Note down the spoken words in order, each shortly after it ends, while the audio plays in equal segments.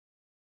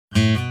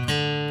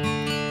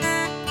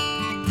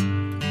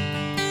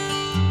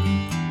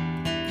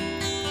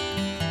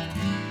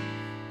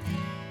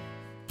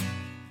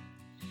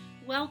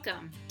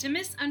Welcome to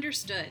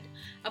Misunderstood,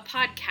 a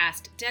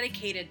podcast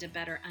dedicated to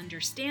better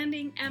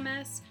understanding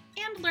MS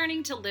and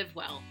learning to live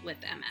well with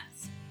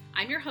MS.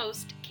 I'm your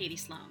host, Katie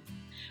Sloan.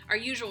 Our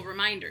usual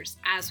reminders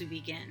as we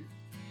begin.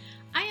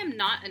 I am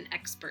not an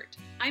expert.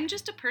 I'm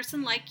just a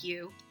person like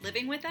you,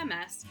 living with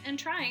MS and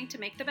trying to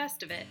make the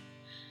best of it.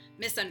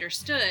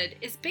 Misunderstood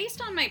is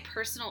based on my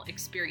personal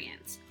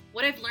experience,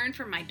 what I've learned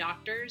from my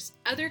doctors,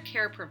 other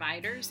care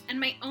providers, and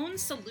my own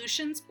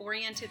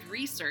solutions-oriented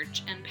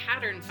research and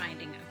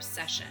pattern-finding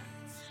obsession.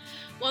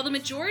 While the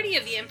majority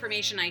of the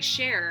information I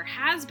share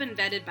has been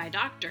vetted by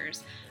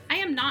doctors, I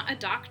am not a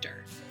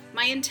doctor.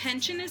 My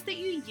intention is that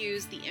you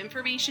use the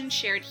information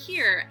shared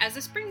here as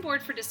a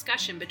springboard for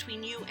discussion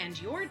between you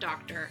and your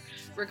doctor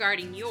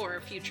regarding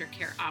your future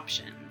care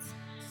options.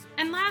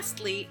 And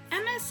lastly,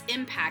 MS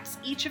impacts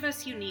each of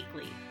us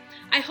uniquely.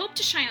 I hope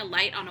to shine a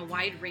light on a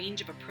wide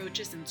range of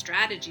approaches and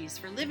strategies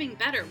for living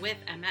better with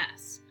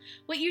MS.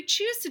 What you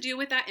choose to do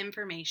with that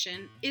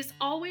information is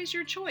always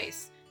your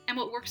choice, and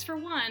what works for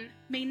one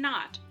may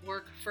not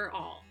work for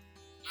all.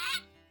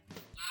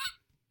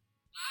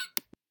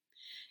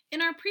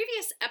 In our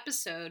previous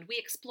episode, we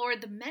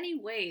explored the many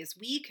ways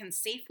we can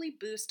safely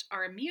boost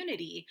our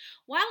immunity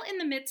while in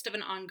the midst of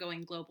an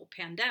ongoing global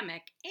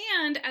pandemic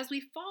and as we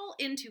fall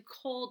into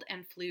cold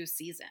and flu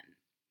season.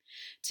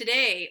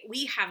 Today,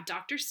 we have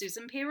Dr.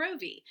 Susan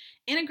Peyrovi,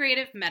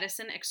 Integrative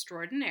Medicine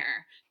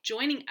Extraordinaire,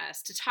 joining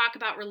us to talk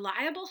about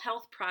reliable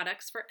health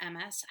products for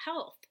MS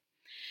health.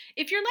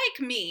 If you're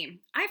like me,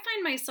 I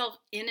find myself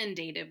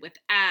inundated with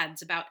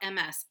ads about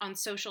MS on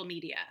social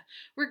media,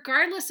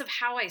 regardless of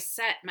how I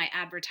set my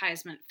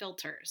advertisement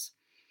filters.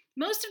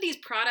 Most of these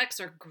products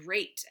are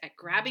great at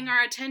grabbing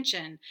our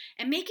attention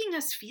and making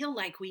us feel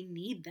like we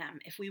need them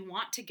if we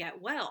want to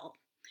get well.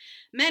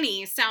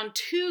 Many sound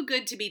too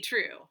good to be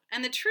true,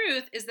 and the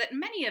truth is that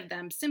many of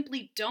them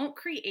simply don't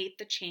create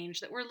the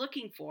change that we're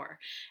looking for,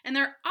 and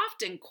they're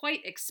often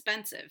quite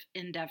expensive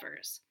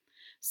endeavors.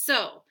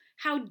 So,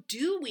 how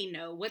do we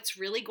know what's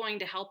really going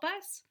to help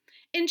us?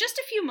 In just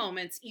a few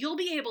moments, you'll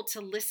be able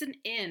to listen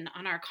in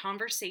on our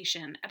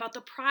conversation about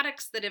the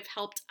products that have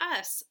helped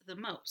us the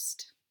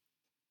most.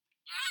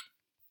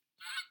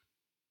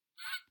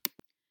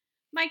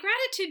 My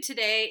gratitude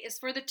today is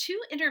for the 2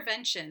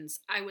 interventions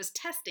I was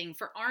testing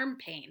for arm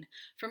pain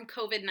from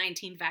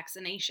COVID-19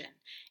 vaccination,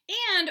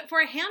 and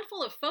for a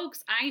handful of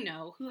folks I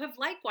know who have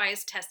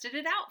likewise tested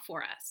it out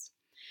for us.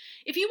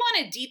 If you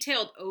want a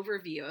detailed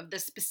overview of the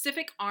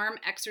specific arm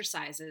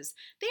exercises,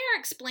 they are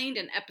explained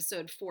in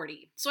episode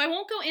 40, so I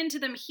won't go into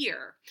them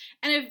here,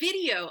 and a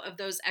video of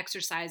those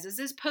exercises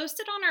is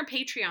posted on our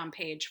Patreon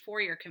page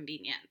for your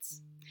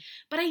convenience.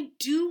 But I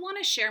do want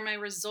to share my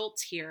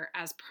results here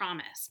as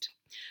promised.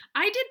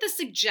 I did the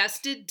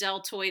suggested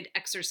deltoid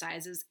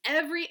exercises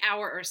every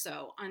hour or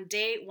so on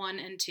day 1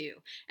 and 2,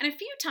 and a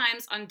few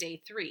times on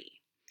day 3.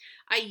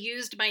 I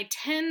used my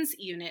TENS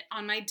unit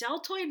on my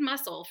deltoid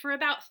muscle for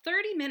about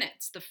 30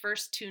 minutes the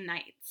first 2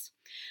 nights.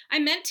 I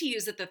meant to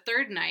use it the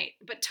 3rd night,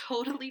 but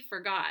totally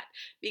forgot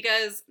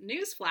because,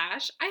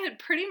 newsflash, I had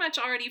pretty much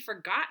already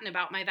forgotten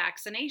about my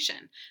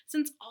vaccination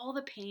since all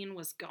the pain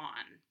was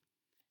gone.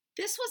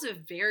 This was a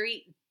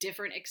very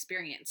different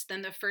experience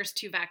than the first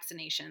 2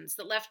 vaccinations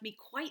that left me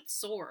quite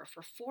sore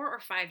for 4 or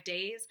 5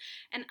 days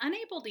and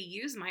unable to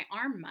use my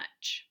arm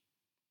much.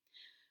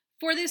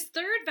 For this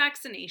 3rd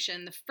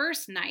vaccination, the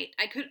first night,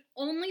 I could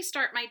only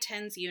start my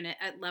TENS unit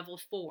at level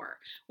 4,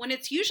 when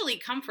it's usually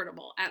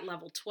comfortable at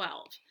level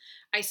 12.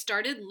 I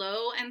started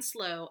low and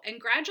slow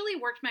and gradually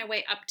worked my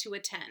way up to a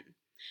 10.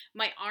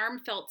 My arm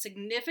felt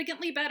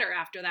significantly better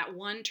after that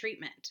 1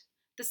 treatment.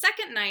 The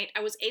second night, I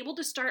was able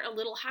to start a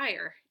little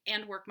higher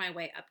and work my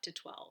way up to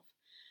 12.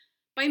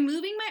 By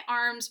moving my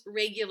arms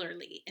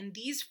regularly in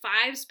these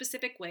 5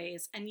 specific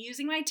ways and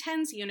using my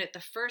TENS unit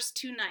the first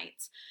 2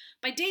 nights,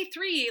 by day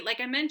 3, like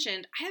I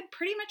mentioned, I had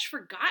pretty much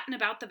forgotten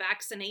about the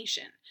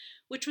vaccination,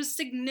 which was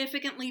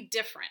significantly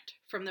different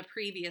from the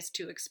previous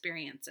 2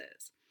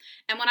 experiences.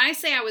 And when I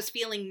say I was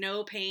feeling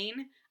no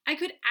pain, I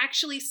could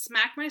actually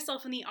smack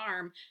myself in the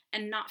arm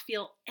and not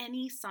feel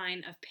any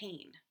sign of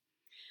pain.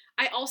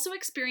 I also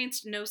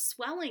experienced no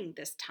swelling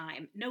this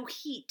time, no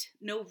heat,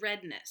 no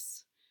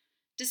redness.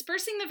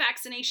 Dispersing the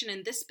vaccination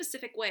in this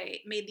specific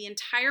way made the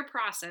entire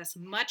process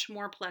much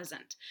more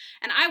pleasant,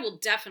 and I will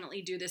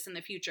definitely do this in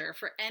the future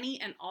for any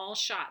and all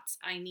shots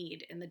I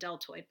need in the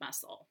deltoid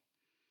muscle.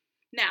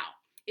 Now,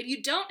 if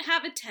you don't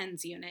have a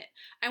TENS unit,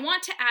 I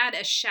want to add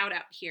a shout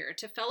out here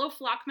to fellow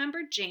flock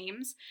member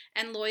James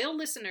and loyal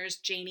listeners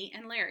Janie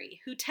and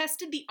Larry, who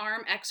tested the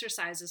arm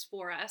exercises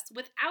for us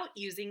without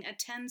using a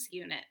TENS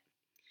unit.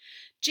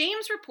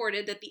 James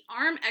reported that the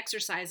arm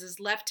exercises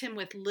left him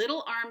with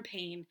little arm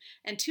pain,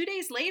 and 2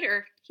 days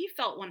later, he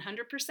felt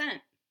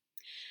 100%.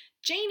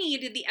 Janie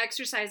did the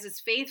exercises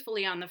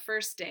faithfully on the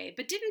first day,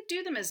 but didn't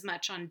do them as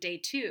much on day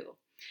 2.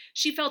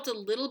 She felt a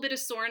little bit of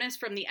soreness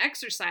from the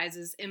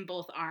exercises in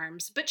both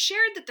arms, but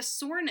shared that the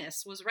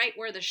soreness was right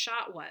where the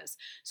shot was,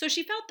 so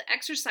she felt the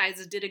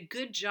exercises did a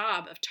good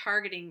job of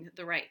targeting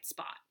the right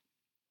spot.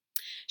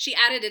 She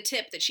added a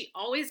tip that she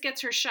always gets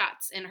her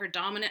shots in her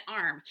dominant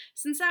arm,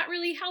 since that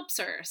really helps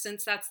her,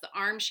 since that's the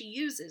arm she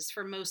uses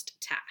for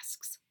most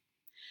tasks.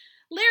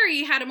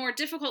 Larry had a more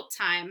difficult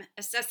time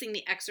assessing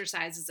the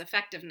exercise's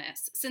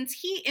effectiveness since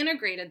he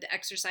integrated the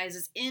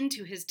exercises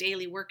into his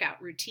daily workout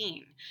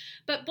routine.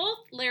 But both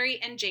Larry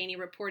and Janie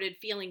reported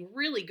feeling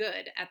really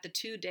good at the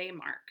 2-day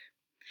mark.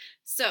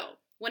 So,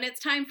 when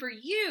it's time for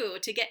you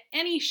to get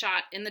any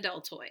shot in the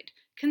deltoid,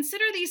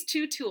 consider these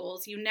 2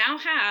 tools you now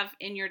have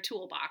in your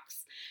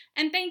toolbox.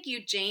 And thank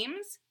you,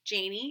 James,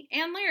 Janie,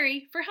 and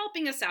Larry for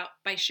helping us out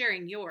by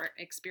sharing your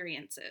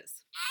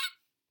experiences.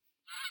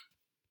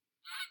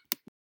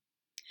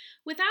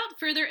 Without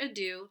further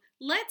ado,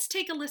 let's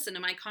take a listen to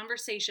my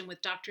conversation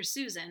with Dr.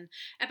 Susan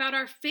about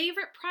our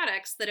favorite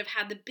products that have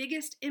had the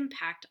biggest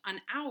impact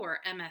on our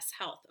MS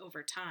health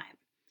over time.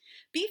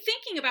 Be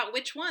thinking about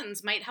which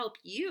ones might help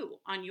you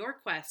on your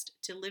quest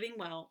to living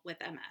well with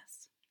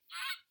MS.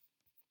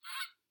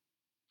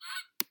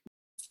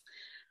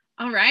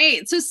 All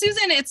right. So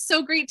Susan, it's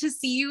so great to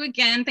see you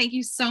again. Thank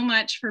you so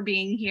much for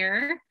being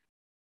here.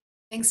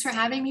 Thanks for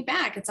having me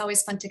back. It's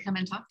always fun to come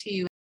and talk to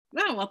you.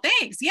 Oh, well,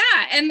 thanks. Yeah.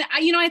 And,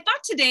 I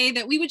thought today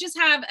that we would just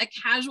have a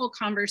casual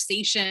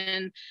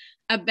conversation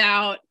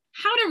about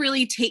how to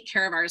really take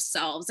care of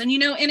ourselves. And,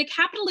 in a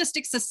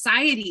capitalistic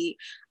society,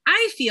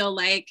 I feel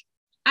like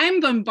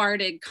I'm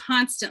bombarded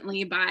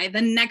constantly by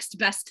the next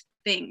best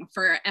thing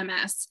for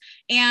MS.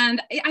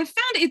 And I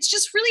found it's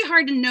just really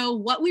hard to know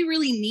what we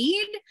really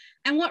need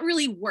and what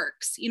really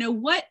works.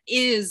 What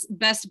is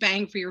best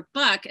bang for your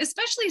buck,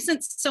 especially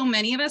since so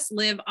many of us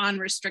live on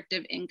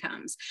restrictive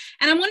incomes.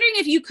 And I'm wondering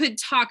if you could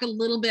talk a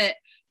little bit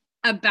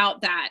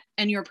about that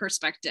and your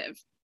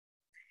perspective.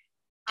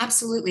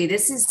 Absolutely.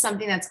 This is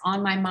something that's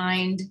on my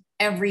mind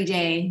every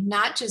day,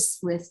 not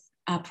just with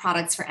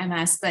products for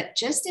MS, but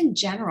just in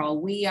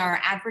general. We are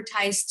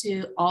advertised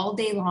to all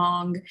day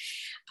long,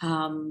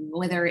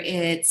 whether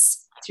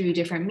it's through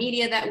different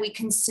media that we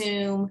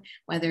consume,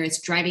 whether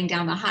it's driving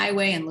down the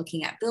highway and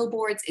looking at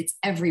billboards, it's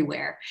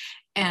everywhere.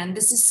 And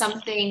this is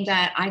something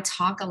that I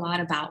talk a lot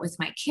about with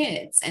my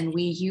kids. And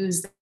we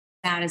use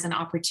that as an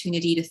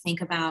opportunity to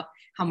think about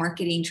how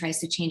marketing tries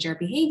to change our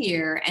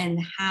behavior and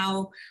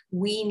how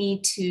we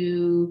need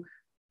to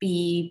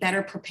be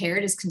better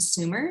prepared as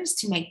consumers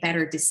to make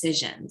better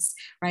decisions,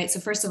 right? So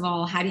first of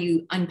all, how do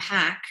you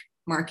unpack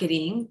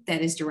marketing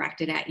that is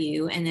directed at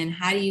you? And then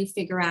how do you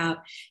figure out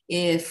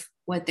if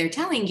what they're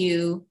telling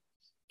you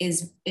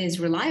is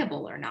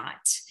reliable or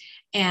not?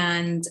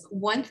 And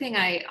one thing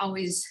I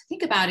always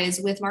think about is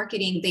with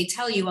marketing, they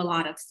tell you a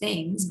lot of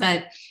things,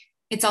 but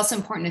it's also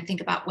important to think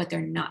about what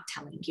they're not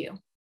telling you.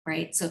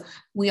 Right. So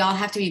we all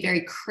have to be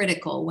very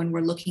critical when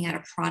we're looking at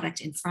a product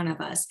in front of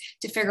us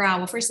to figure out,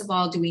 well, first of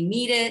all, do we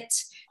need it?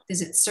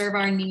 Does it serve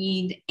our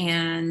need?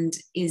 And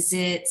is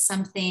it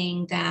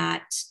something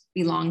that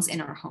belongs in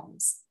our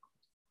homes?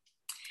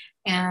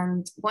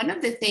 And one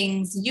of the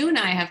things you and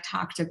I have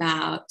talked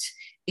about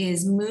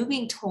is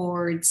moving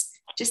towards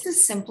just a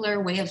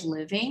simpler way of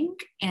living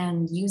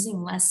and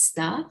using less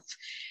stuff.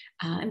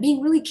 And being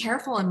really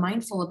careful and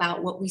mindful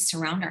about what we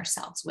surround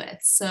ourselves with.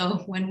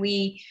 So when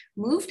we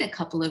moved a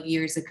couple of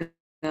years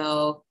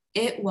ago,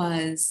 it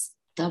was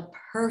the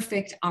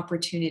perfect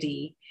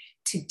opportunity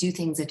to do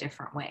things a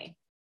different way.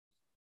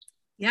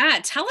 Yeah,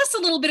 tell us a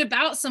little bit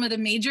about some of the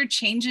major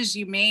changes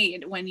you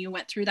made when you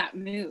went through that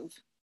move.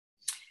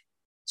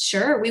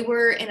 Sure. We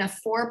were in a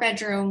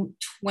 4-bedroom,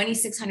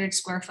 2,600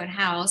 square foot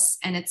house.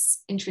 And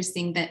it's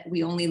interesting that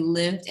we only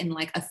lived in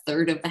like a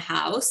third of the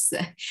house.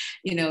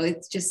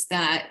 It's just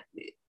that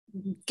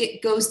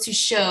it goes to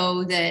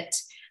show that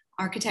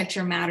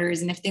architecture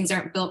matters. And if things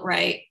aren't built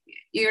right,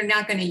 you're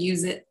not going to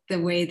use it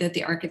the way that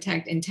the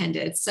architect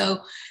intended. So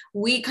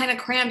we kind of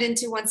crammed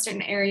into one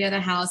certain area of the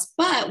house,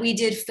 but we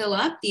did fill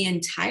up the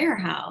entire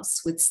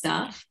house with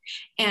stuff.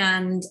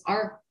 And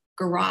our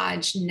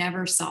garage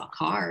never saw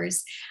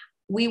cars.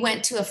 We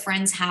went to a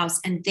friend's house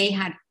and they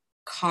had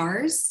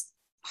cars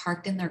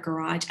parked in their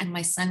garage. And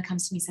my son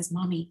comes to me and says,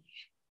 "Mommy,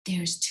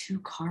 there's 2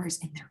 cars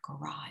in their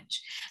garage."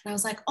 And I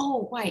was like,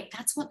 "Oh, right.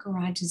 That's what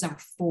garages are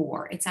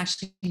for. It's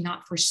actually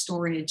not for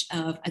storage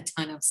of a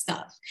ton of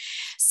stuff."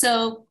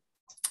 So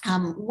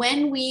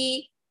when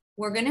we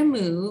were going to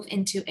move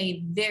into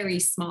a very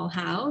small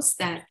house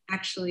that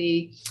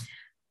actually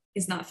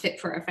is not fit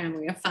for a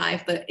family of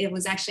 5, but it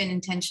was actually an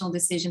intentional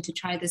decision to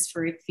try this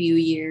for a few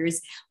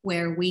years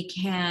where we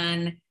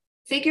can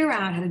figure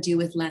out how to do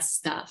with less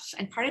stuff.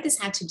 And part of this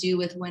had to do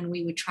with when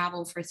we would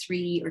travel for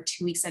 3 or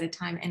 2 weeks at a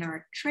time in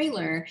our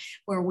trailer,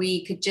 where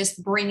we could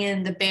just bring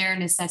in the bare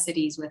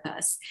necessities with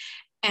us.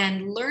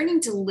 And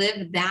learning to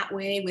live that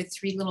way with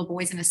 3 little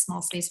boys in a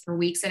small space for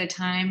weeks at a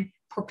time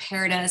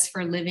prepared us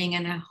for living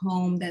in a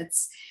home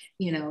that's,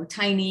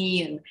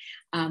 tiny.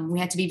 And we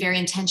had to be very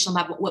intentional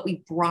about what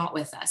we brought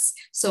with us.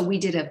 So we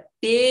did a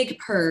big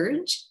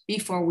purge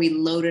before we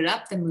loaded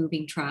up the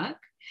moving truck.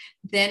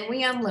 Then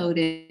we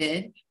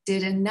unloaded,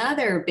 did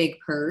another big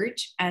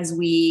purge as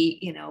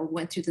we,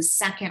 went through the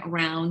second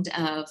round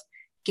of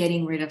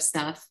getting rid of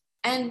stuff.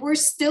 And we're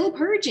still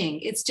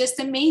purging. It's just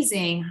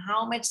amazing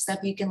how much stuff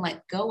you can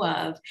let go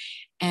of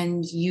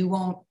and you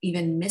won't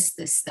even miss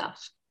this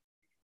stuff.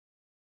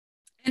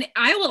 And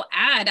I will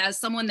add, as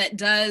someone that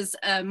does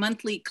a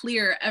monthly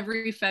clear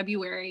every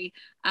February,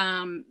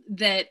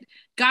 that,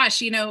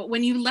 gosh,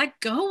 when you let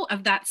go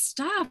of that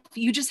stuff,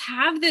 you just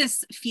have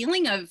this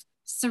feeling of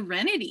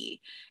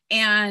serenity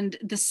and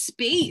the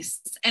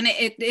space. And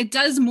it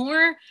does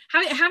more,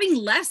 having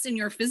less in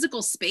your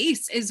physical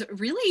space is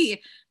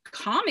really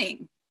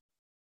calming.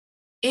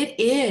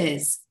 It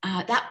is.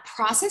 That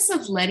process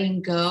of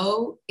letting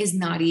go is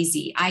not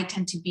easy. I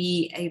tend to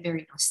be a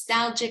very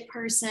nostalgic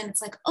person.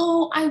 It's like,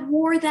 oh, I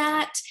wore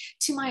that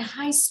to my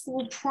high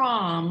school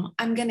prom.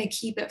 I'm going to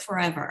keep it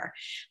forever.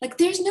 Like,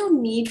 there's no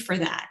need for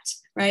that,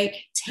 right?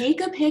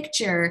 Take a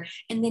picture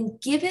and then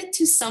give it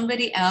to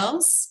somebody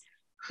else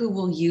who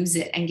will use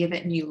it and give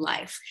it new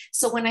life.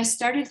 So when I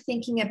started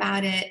thinking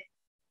about it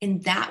in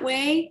that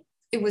way,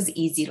 it was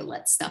easy to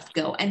let stuff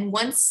go. And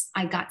once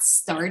I got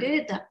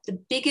started, the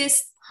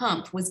biggest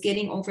hump was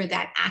getting over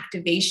that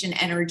activation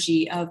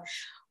energy of,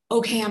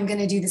 okay, I'm going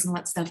to do this and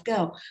let stuff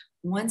go.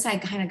 Once I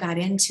kind of got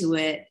into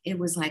it, it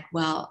was like,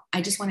 well,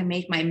 I just want to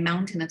make my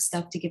mountain of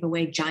stuff to give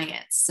away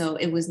giants. So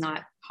it was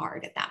not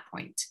hard at that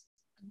point.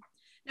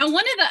 Now,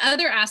 one of the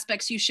other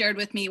aspects you shared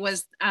with me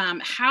was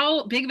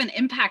how big of an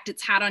impact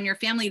it's had on your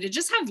family to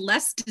just have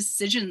less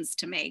decisions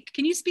to make.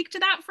 Can you speak to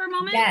that for a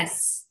moment?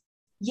 Yes.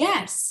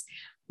 Yes.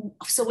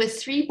 So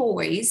with three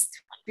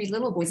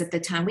little boys at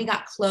the time, we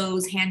got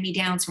clothes,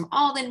 hand-me-downs from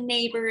all the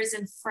neighbors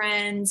and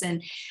friends,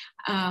 and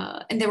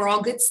they were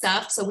all good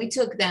stuff. So we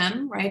took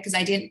them, right? Because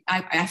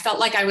I felt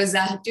like I was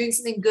doing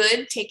something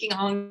good, taking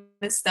on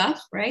this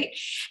stuff, right?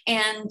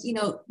 And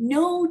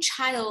no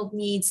child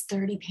needs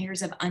 30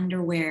 pairs of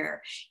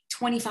underwear,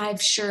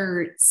 25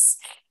 shirts,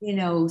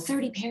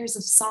 30 pairs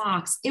of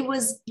socks. It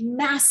was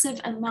massive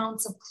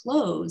amounts of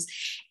clothes.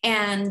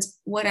 And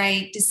what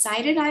I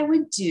decided I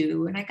would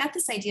do, and I got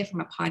this idea from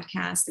a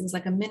podcast. It was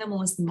like a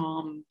minimalist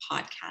mom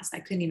podcast.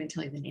 I couldn't even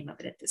tell you the name of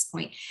it at this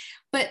point,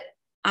 but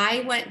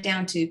I went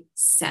down to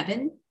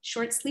 7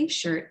 short sleeve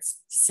shirts,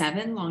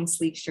 7 long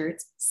sleeve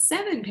shirts,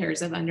 7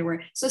 pairs of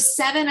underwear. So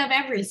 7 of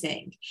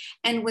everything.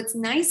 And what's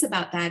nice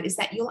about that is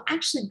that you'll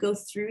actually go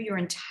through your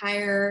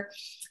entire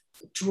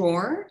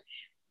drawer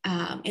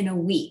in a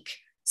week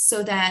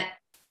so that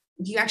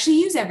you actually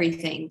use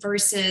everything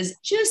versus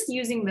just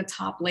using the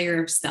top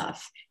layer of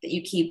stuff that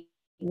you keep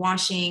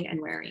washing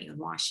and wearing and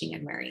washing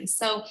and wearing.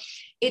 So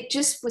it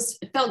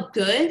felt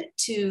good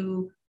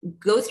to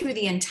go through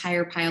the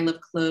entire pile of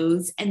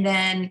clothes and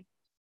then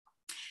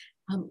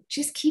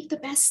just keep the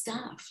best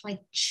stuff.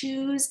 Like,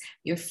 choose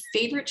your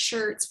favorite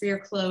shirts for your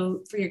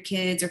clothes, for your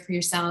kids or for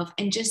yourself,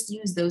 and just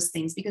use those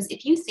things. Because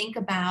if you think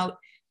about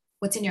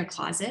what's in your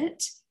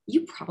closet,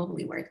 you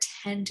probably wear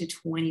 10 to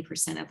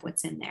 20% of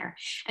what's in there.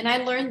 And I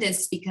learned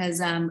this because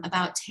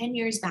about 10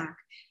 years back,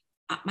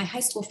 my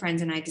high school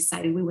friends and I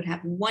decided we would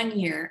have 1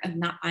 year of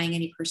not buying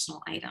any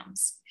personal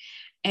items.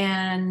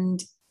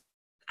 And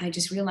I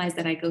just realized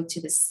that I go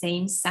to the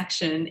same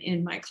section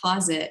in my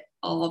closet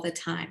all the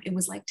time. It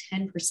was like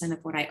 10% of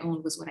what I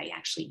owned was what I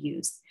actually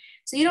used.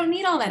 So you don't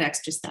need all that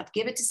extra stuff.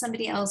 Give it to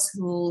somebody else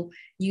who will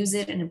use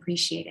it and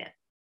appreciate it.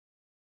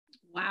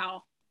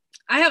 Wow.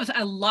 I have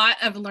a lot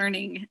of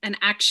learning and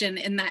action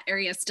in that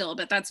area still,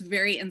 but that's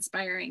very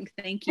inspiring.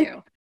 Thank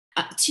you.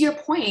 To your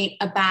point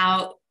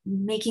about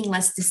making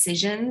less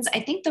decisions, I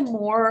think the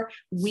more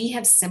we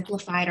have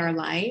simplified our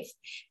life,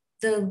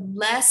 the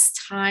less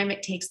time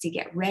it takes to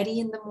get ready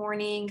in the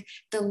morning,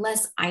 the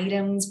less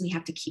items we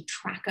have to keep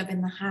track of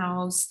in the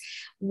house.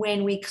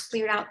 When we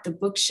cleared out the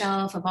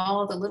bookshelf of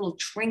all the little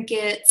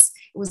trinkets,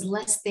 it was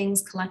less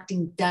things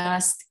collecting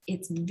dust.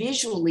 It's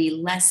visually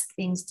less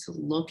things to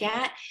look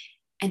at.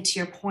 And to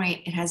your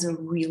point, it has a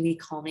really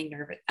calming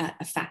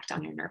effect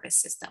on your nervous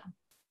system.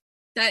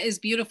 That is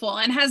beautiful.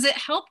 And has it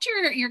helped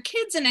your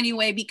kids in any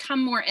way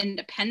become more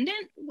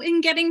independent in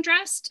getting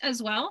dressed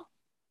as well?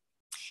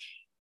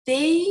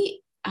 They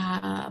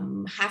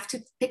have to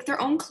pick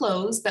their own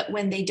clothes, but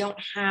when they don't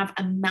have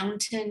a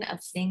mountain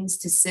of things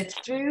to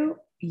sift through,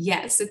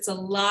 yes, it's a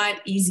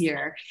lot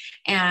easier.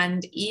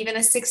 And even a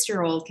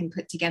 6-year-old can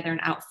put together an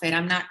outfit.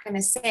 I'm not going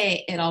to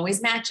say it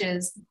always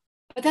matches,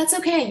 but that's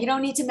okay. You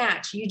don't need to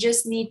match. You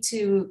just need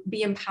to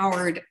be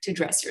empowered to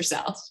dress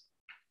yourself.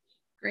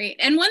 Great.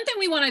 And one thing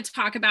we want to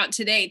talk about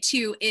today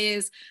too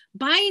is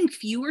buying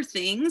fewer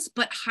things,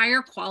 but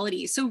higher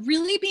quality. So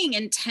really being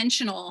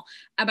intentional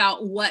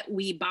about what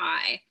we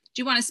buy.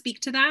 Do you want to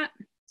speak to that?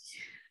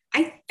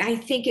 I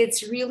think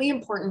it's really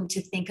important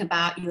to think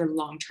about your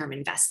long-term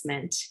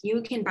investment.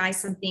 You can buy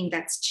something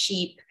that's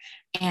cheap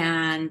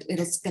and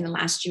it's going to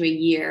last you a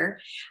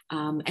year,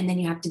 and then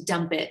you have to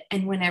dump it.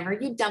 And whenever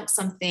you dump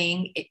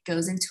something, it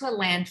goes into a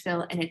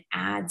landfill and it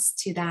adds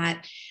to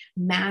that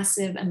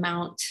massive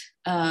amount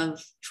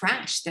of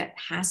trash that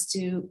has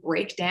to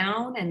break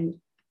down and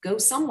go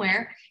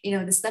somewhere.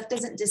 The stuff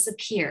doesn't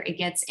disappear. It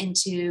gets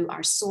into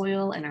our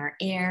soil and our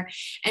air.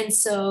 And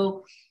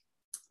so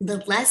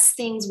the less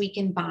things we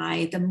can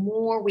buy, the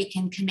more we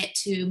can commit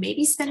to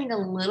maybe spending a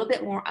little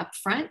bit more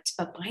upfront,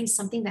 but buying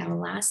something that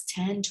will last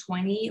 10,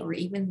 20, or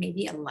even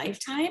maybe a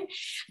lifetime.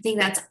 I think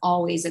that's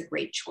always a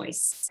great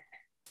choice.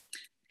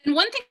 And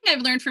one thing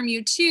I've learned from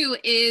you too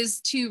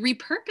is to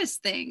repurpose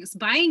things,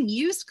 buying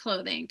used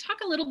clothing. Talk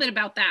a little bit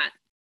about that.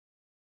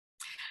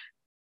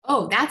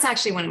 Oh, that's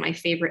actually one of my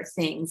favorite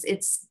things.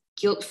 It's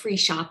guilt-free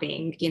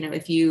shopping. You know,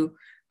 if you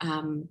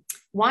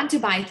want to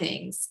buy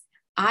things,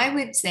 I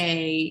would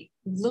say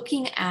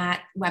looking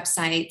at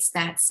websites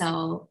that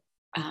sell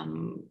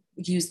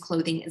used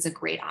clothing is a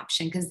great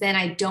option, because then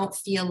I don't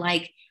feel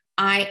like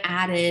I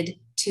added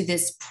to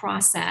this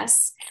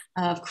process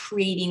of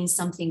creating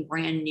something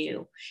brand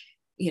new.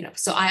 You know,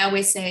 so I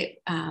always say,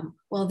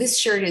 well, this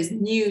shirt is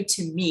new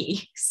to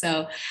me.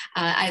 So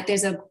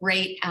there's a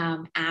great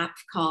app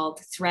called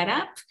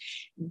ThredUp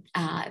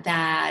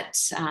that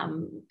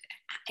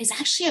is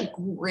actually a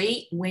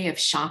great way of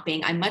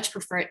shopping. I much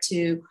prefer it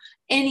to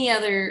any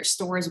other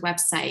store's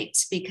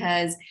website,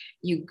 because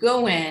you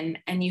go in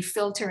and you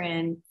filter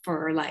in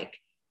for like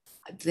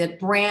the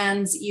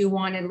brands you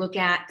want to look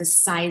at, the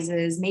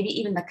sizes, maybe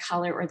even the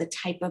color or the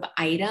type of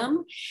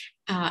item,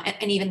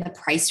 and even the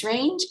price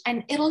range,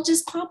 and it'll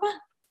just pop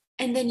up.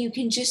 And then you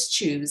can just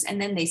choose, and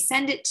then they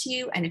send it to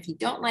you. And if you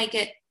don't like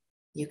it,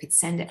 you could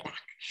send it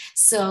back.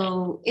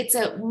 So it's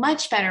a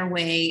much better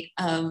way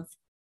of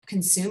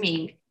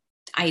consuming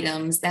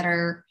items that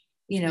are,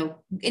 you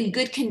know, in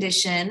good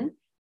condition,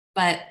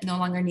 but no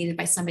longer needed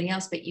by somebody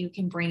else, but you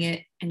can bring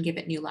it and give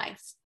it new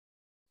life.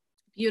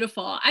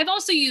 Beautiful. I've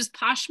also used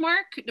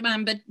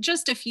Poshmark, but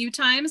just a few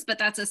times, but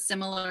that's a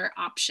similar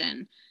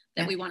option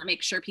that we want to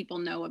make sure people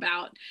know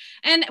about.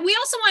 And we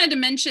also wanted to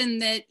mention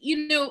that,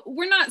 you know,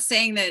 we're not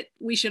saying that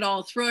we should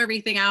all throw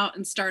everything out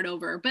and start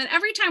over, but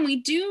every time we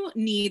do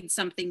need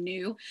something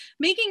new,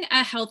 making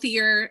a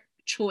healthier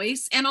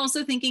choice and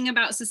also thinking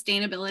about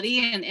sustainability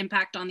and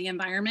impact on the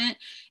environment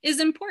is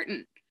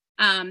important.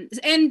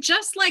 And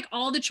just like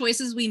all the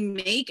choices we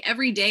make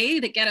every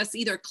day that get us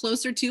either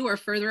closer to or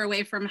further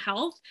away from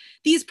health,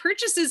 these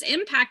purchases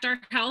impact our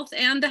health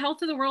and the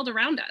health of the world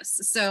around us.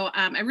 So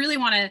I really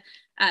want to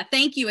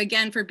thank you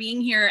again for being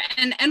here.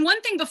 And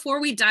one thing before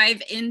we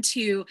dive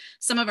into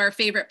some of our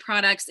favorite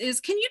products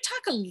is, can you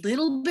talk a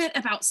little bit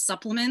about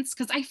supplements?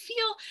 Because I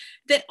feel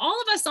that all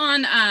of us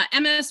on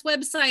MS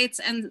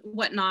websites and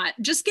whatnot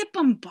just get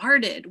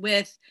bombarded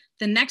with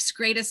the next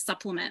greatest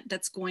supplement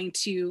that's going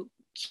to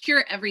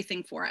cure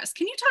everything for us.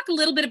 Can you talk a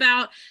little bit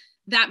about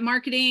that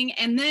marketing,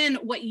 and then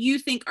what you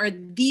think are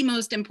the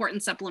most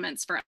important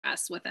supplements for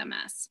us with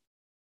MS?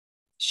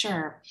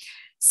 Sure.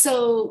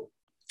 So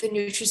the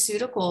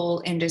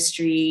nutraceutical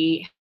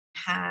industry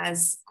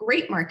has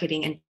great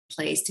marketing in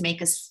place to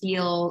make us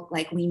feel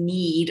like we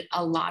need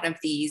a lot of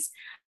these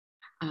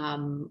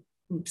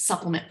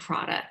supplement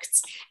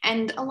products.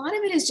 And a lot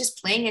of it is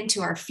just playing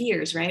into our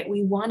fears, right?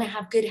 We want to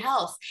have good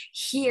health.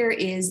 Here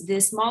is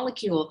this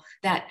molecule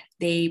that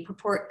they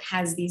purport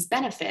has these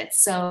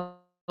benefits. So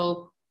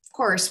of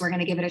course, we're going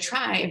to give it a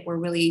try if we're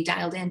really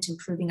dialed into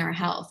improving our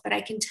health. But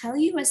I can tell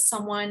you, as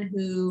someone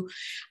who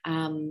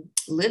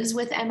lives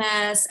with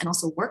MS and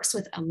also works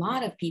with a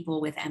lot of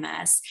people with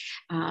MS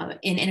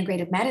in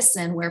integrative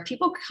medicine, where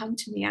people come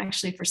to me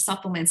actually for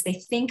supplements, they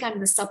think I'm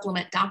the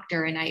supplement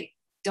doctor, and I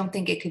don't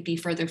think it could be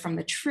further from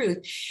the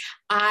truth.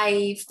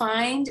 I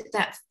find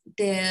that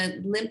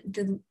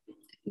the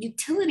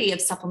utility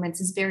of supplements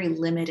is very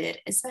limited,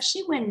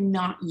 especially when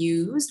not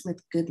used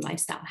with good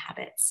lifestyle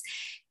habits.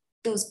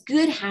 Those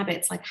good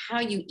habits, like how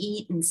you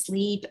eat and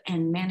sleep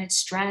and manage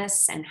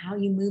stress and how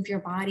you move your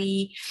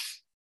body,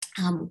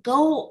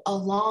 go a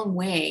long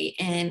way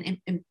in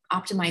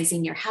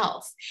optimizing your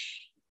health.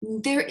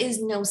 There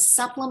is no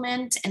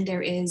supplement and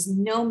there is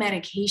no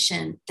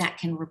medication that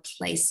can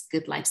replace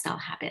good lifestyle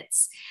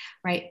habits,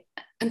 right?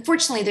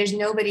 Unfortunately, there's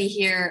nobody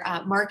here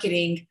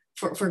marketing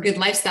for good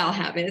lifestyle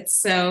habits.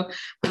 So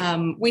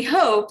we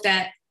hope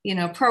that, you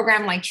know, a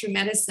program like True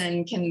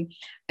Medicine can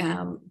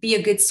be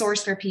a good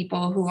source for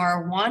people who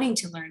are wanting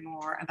to learn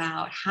more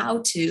about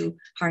how to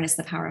harness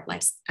the power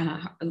of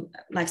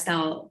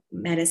lifestyle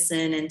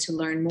medicine and to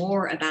learn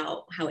more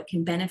about how it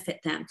can benefit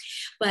them.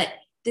 But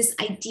this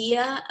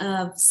idea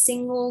of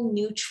single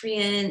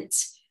nutrient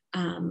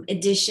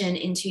addition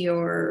into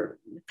your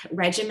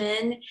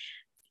regimen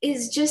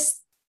is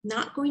just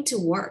not going to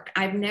work.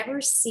 I've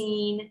never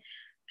seen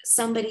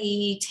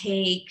somebody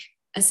take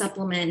a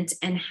supplement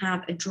and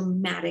have a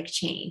dramatic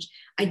change.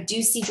 I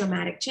do see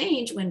dramatic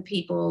change when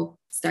people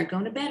start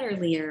going to bed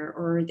earlier,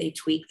 or they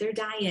tweak their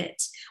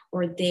diet,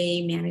 or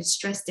they manage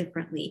stress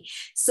differently.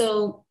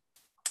 So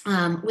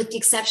with the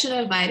exception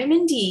of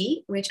vitamin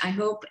D, which I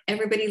hope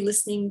everybody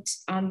listening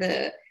on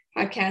the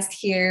podcast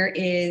here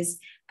is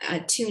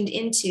tuned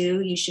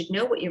into, you should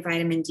know what your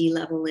vitamin D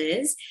level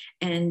is.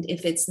 And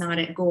if it's not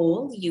at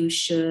goal, you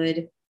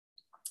should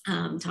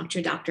talk to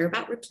your doctor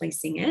about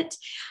replacing it.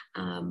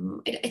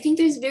 I think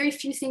there's very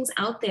few things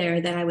out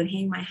there that I would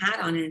hang my hat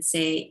on and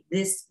say,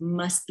 this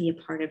must be a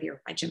part of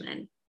your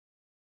regimen.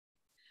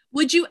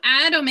 Would you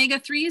add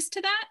omega-3s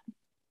to that?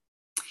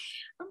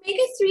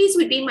 Omega-3s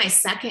would be my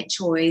second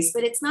choice,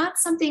 but it's not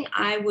something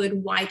I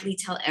would widely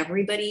tell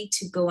everybody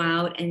to go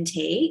out and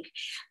take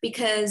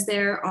because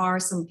there are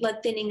some blood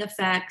thinning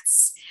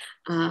effects.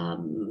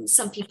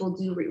 Some people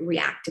do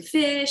react to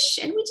fish,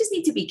 and we just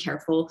need to be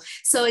careful.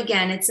 So,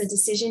 again, it's a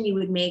decision you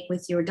would make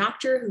with your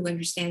doctor who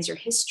understands your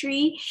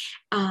history.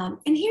 And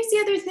here's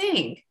the other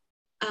thing,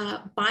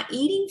 by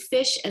eating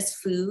fish as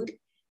food,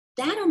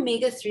 that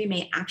omega-3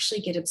 may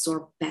actually get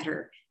absorbed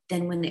better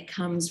than when it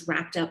comes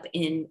wrapped up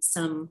in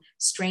some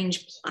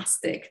strange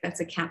plastic that's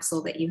a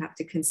capsule that you have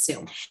to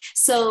consume.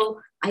 So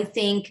I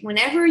think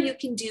whenever you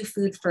can do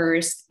food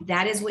first,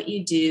 that is what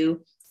you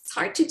do. It's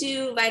hard to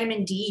do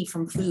vitamin D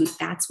from food.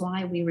 That's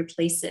why we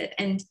replace it.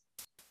 And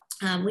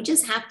we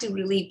just have to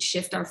really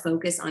shift our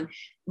focus on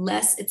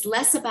it's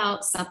less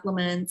about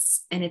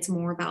supplements and it's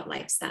more about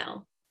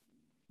lifestyle.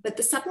 But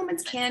the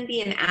supplements can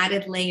be an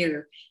added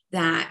layer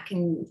that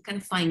can kind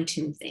of fine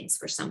tune things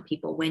for some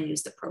people when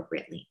used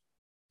appropriately.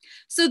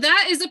 So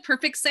that is a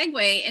perfect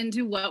segue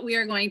into what we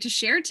are going to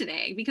share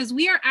today, because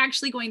we are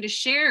actually going to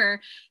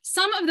share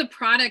some of the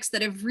products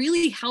that have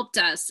really helped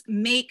us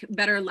make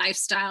better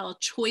lifestyle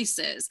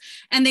choices.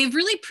 And they've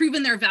really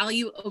proven their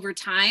value over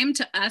time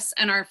to us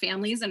and our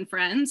families and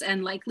friends,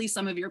 and likely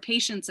some of your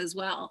patients as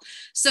well.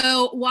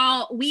 So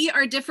while we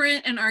are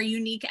different and our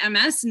unique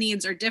MS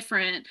needs are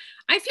different,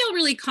 I feel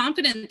really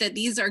confident that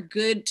these are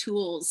good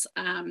tools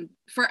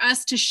for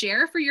us to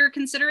share for your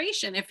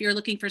consideration if you're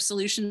looking for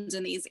solutions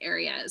in these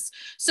areas.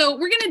 So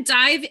we're going to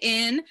dive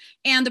in,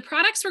 and the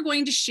products we're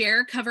going to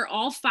share cover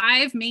all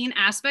 5 main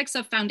aspects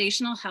of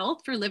foundational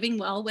health for living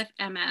well with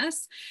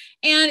MS.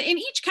 And in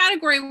each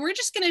category, we're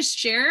just going to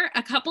share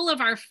a couple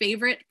of our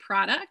favorite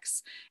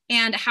products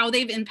and how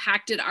they've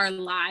impacted our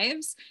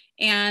lives.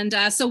 And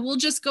so we'll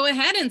just go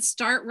ahead and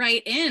start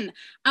right in.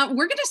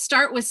 We're going to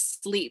start with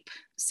sleep.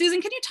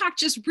 Susan, can you talk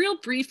just real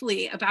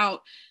briefly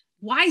about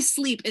why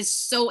sleep is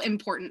so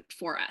important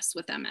for us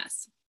with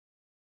MS?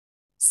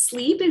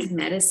 Sleep is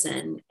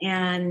medicine,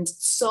 and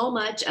so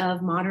much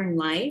of modern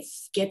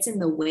life gets in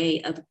the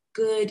way of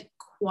good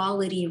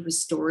quality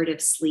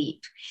restorative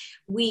sleep.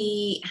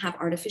 We have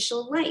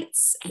artificial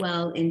lights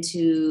well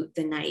into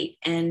the night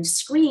and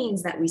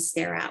screens that we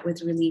stare at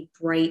with really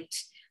bright,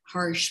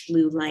 harsh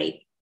blue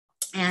light.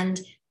 And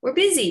we're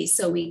busy,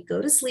 so we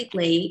go to sleep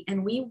late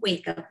and we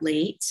wake up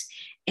late,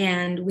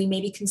 and we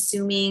may be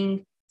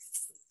consuming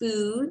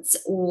foods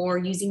or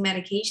using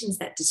medications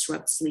that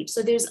disrupt sleep.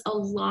 So there's a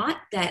lot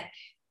that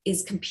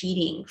is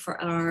competing for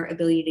our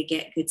ability to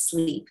get good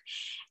sleep.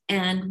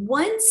 And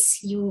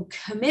once you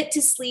commit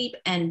to sleep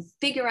and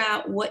figure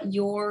out what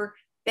your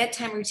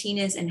bedtime routine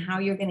is and how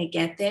you're going to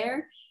get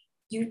there,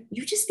 you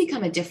just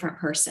become a different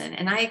person.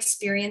 And I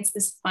experienced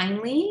this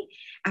finally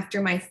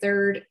after my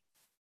 3rd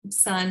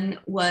son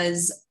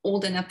was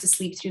old enough to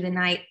sleep through the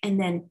night. And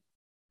then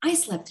I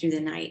slept through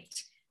the night.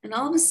 And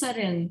all of a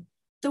sudden,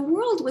 the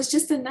world was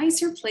just a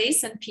nicer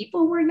place, and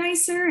people were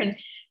nicer, and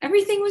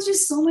everything was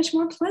just so much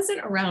more pleasant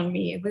around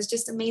me. It was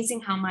just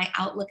amazing how my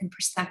outlook and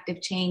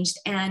perspective changed.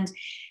 And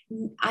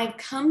I've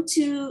come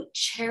to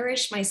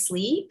cherish my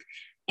sleep.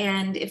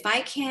 And if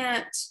I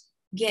can't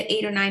get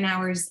 8 or 9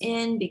 hours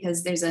in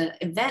because there's an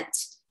event,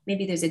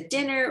 maybe there's a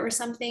dinner or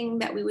something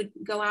that we would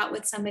go out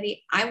with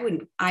somebody, I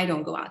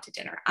don't go out to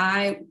dinner.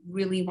 I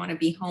really want to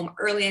be home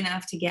early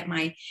enough to get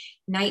my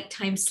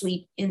nighttime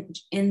sleep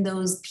in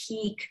those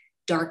peak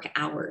dark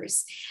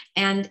hours.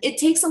 And it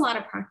takes a lot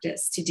of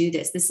practice to do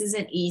this. This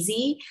isn't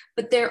easy,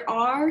 but there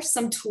are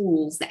some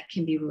tools that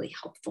can be really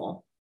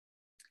helpful.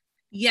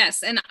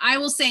 Yes. And I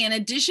will say, in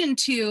addition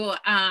to,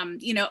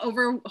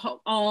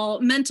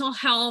 overall mental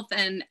health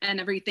and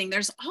everything,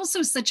 there's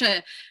also such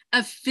a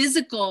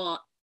physical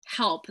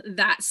help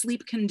that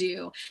sleep can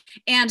do.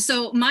 And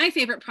so my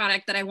favorite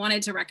product that I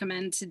wanted to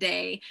recommend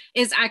today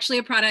is actually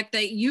a product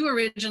that you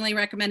originally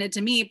recommended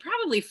to me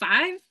probably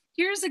 5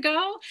 years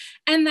ago,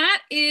 and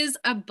that is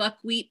a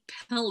buckwheat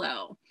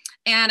pillow.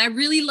 And I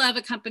really love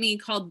a company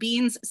called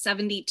Beans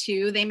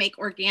 72. They make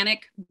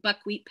organic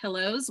buckwheat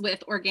pillows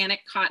with organic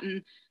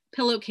cotton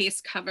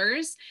pillowcase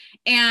covers.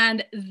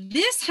 And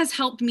this has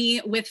helped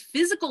me with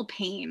physical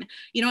pain.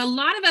 You know, a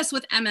lot of us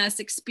with MS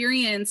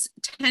experience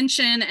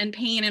tension and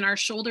pain in our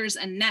shoulders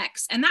and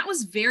necks. And that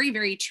was very,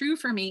 very true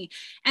for me.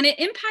 And it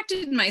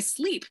impacted my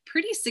sleep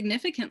pretty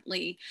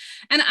significantly.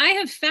 And I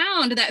have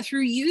found that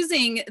through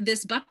using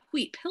this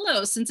buckwheat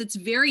pillow, since it's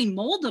very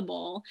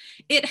moldable,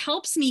 it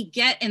helps me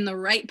get in the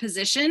right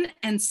position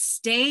and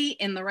stay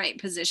in the right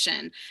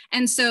position.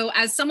 And so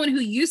as someone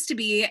who used to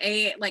be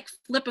a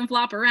flip and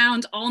flop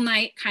around all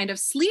night kind of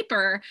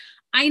sleeper,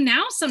 I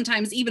now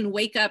sometimes even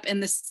wake up in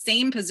the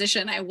same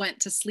position I went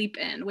to sleep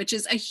in, which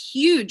is a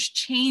huge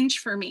change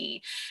for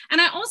me.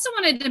 And I also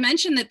wanted to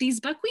mention that these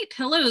buckwheat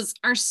pillows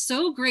are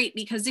so great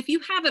because if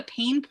you have a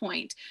pain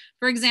point,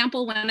 for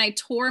example, when I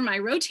tore my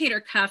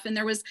rotator cuff and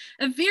there was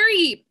a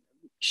very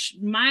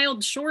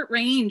mild short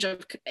range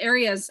of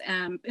areas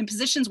in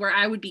positions where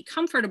I would be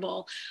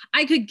comfortable,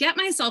 I could get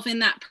myself in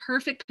that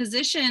perfect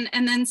position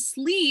and then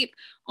sleep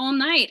all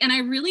night. And I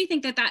really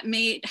think that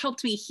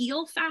helped me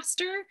heal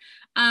faster.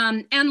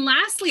 And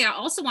lastly, I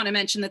also want to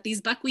mention that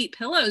these buckwheat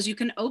pillows, you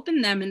can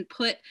open them and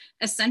put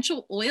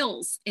essential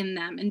oils in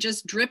them and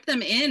just drip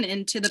them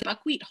into the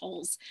buckwheat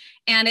holes.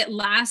 And it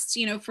lasts,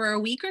 for a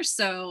week or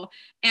so.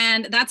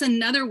 And that's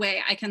another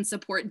way I can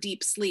support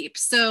deep sleep.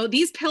 So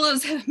these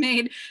pillows have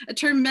made a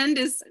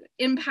tremendous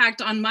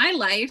impact on my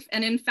life.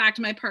 And in fact,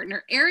 my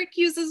partner Eric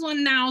uses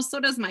one now. So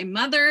does my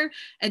mother,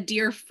 a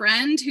dear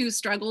friend who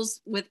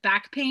struggles with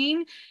back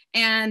pain.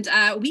 And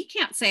we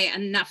can't say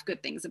enough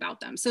good things about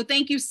them. So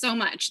thank you so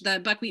much. The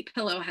buckwheat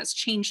pillow has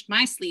changed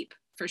my sleep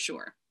for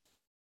sure.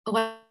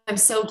 Oh, I'm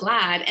so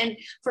glad. And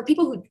for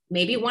people who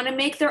maybe want to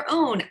make their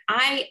own,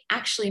 I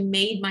actually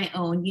made my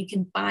own. You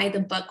can buy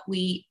the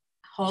buckwheat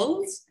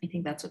hulls. I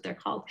think that's what they're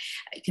called.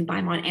 You can buy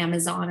them on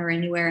Amazon or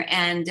anywhere,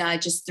 and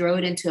just throw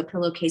it into a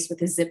pillowcase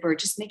with a zipper.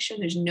 Just make sure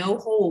there's no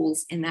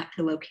holes in that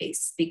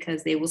pillowcase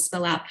because they will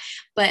spill out.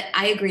 But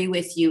I agree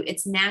with you.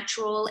 It's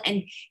natural,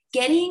 and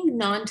getting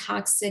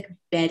non-toxic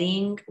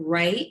bedding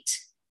right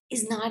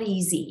is not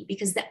easy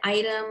because the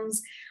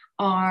items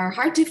are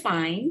hard to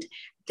find.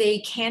 They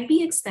can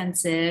be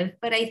expensive,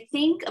 but I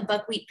think a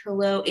buckwheat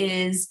pillow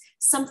is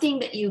something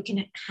that you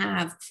can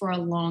have for a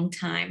long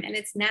time, and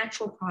it's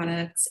natural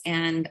products,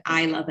 and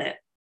I love it.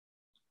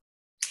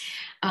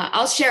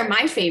 I'll share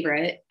my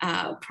favorite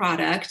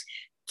product.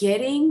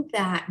 Getting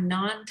that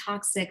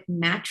non-toxic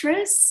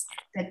mattress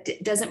that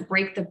doesn't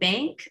break the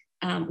bank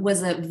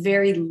was a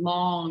very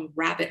long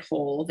rabbit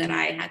hole that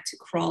I had to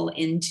crawl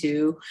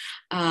into,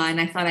 and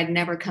I thought I'd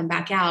never come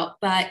back out.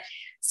 But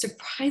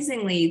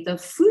surprisingly, the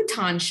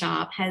futon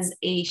shop has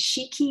a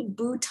Shiki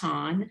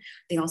Buton.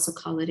 They also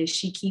call it a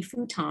Shiki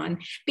futon.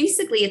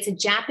 Basically, it's a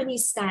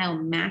Japanese style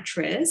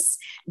mattress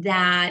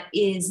that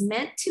is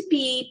meant to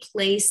be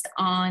placed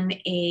on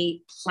a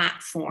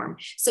platform.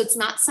 So it's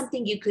not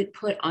something you could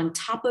put on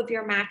top of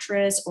your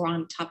mattress or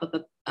on top of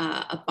a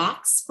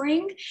box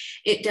spring.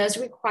 It does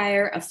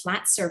require a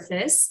flat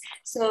surface.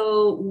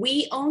 So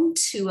we own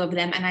two of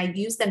them, and I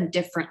use them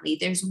differently.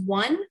 There's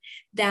one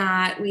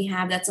that we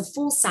have that's a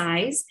full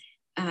size.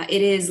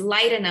 It is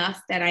light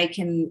enough that I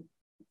can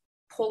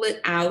pull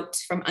it out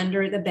from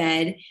under the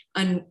bed,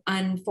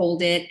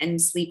 unfold it, and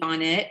sleep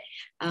on it.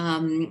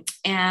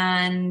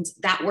 And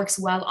that works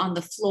well on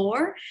the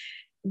floor.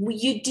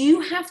 You do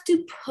have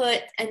to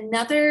put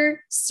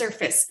another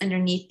surface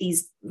underneath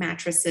these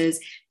mattresses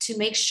to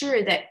make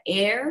sure that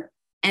air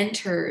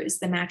enters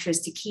the mattress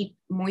to keep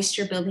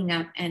moisture building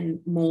up and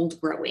mold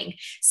growing.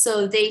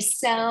 So they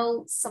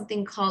sell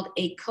something called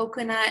a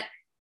coconut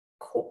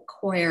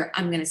coir.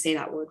 I'm going to say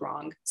that word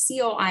wrong.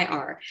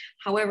 COIR,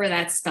 however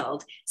that's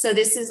spelled. So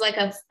this is like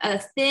a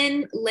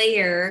thin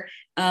layer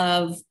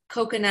of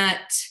coconut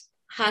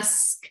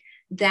husk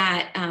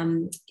that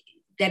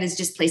that is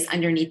just placed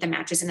underneath the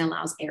mattress and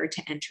allows air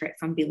to enter it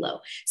from below.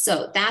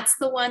 So that's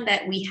the one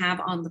that we have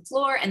on the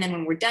floor. And then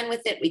when we're done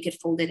with it, we could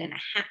fold it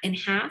in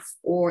half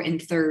or in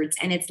thirds.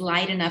 And it's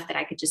light enough that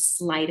I could just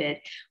slide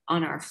it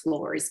on our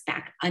floors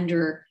back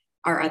under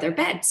our other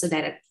bed so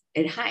that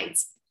it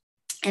hides.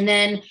 And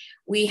then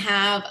we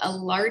have a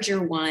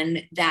larger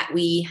one that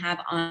we have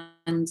on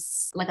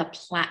like a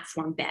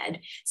platform bed.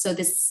 So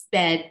this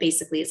bed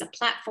basically is a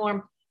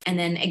platform. And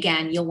then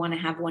again, you'll want to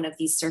have one of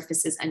these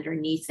surfaces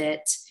underneath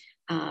it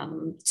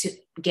to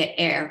get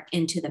air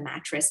into the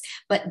mattress.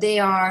 But they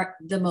are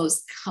the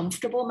most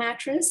comfortable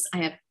mattress I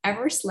have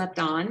ever slept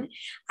on.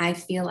 I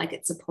feel like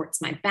it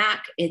supports my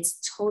back.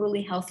 It's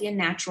totally healthy and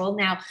natural.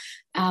 Now,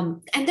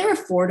 and they're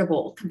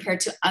affordable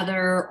compared to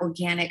other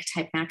organic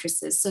type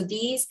mattresses. So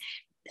these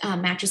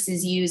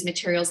mattresses use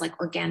materials like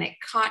organic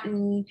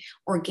cotton,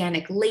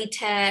 organic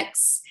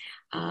latex,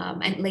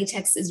 and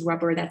latex is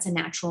rubber. That's a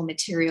natural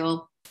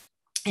material.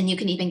 And you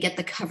can even get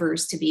the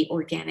covers to be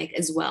organic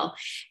as well.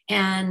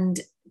 And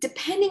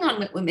depending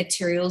on what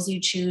materials you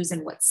choose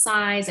and what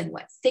size and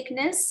what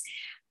thickness,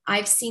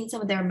 I've seen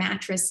some of their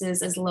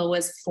mattresses as low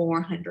as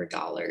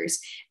 $400.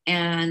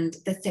 And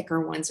the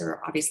thicker ones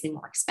are obviously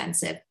more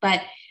expensive.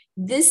 But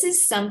this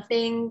is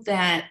something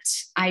that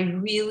I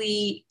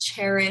really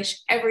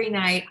cherish every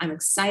night. I'm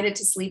excited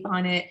to sleep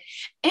on it.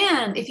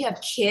 And if you have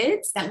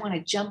kids that want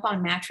to jump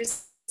on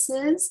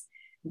mattresses,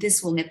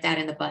 this will nip that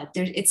in the bud.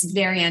 It's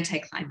very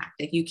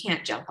anticlimactic. You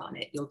can't jump on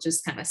it. You'll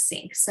just kind of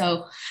sink.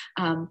 So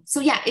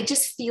yeah, it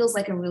just feels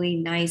like a really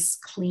nice,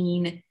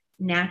 clean,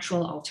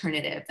 natural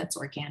alternative that's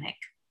organic.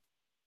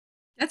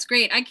 That's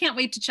great. I can't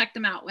wait to check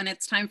them out when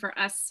it's time for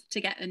us to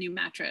get a new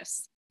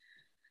mattress.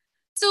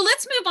 So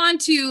let's move on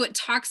to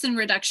toxin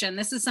reduction.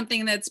 This is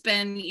something that's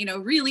been,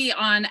 really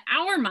on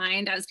our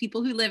mind as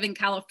people who live in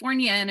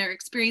California and are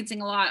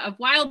experiencing a lot of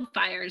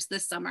wildfires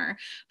this summer.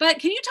 But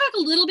can you talk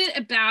a little bit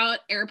about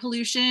air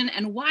pollution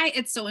and why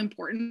it's so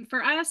important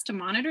for us to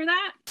monitor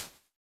that?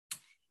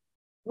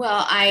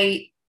 Well,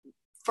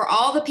 for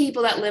all the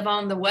people that live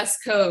on the West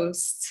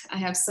Coast, I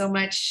have so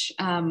much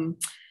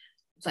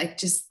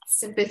just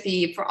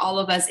sympathy for all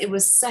of us. It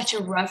was such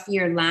a rough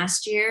year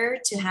last year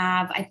to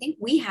have, I think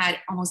we had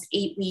almost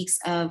 8 weeks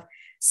of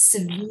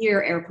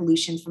severe air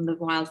pollution from the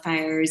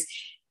wildfires.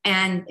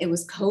 and it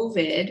was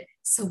COVID.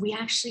 So we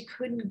actually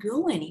couldn't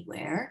go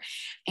anywhere.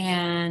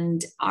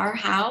 And our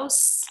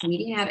house, we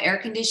didn't have air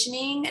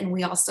conditioning, and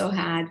we also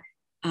had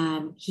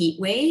heat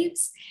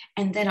waves.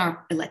 And then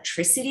our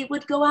electricity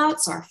would go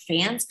out, so our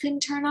fans couldn't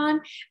turn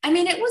on. I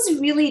mean, it was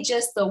really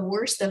just the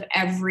worst of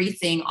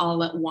everything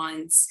all at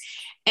once.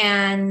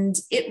 And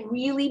it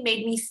really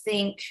made me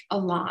think a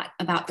lot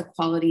about the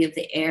quality of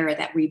the air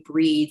that we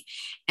breathe.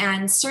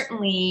 And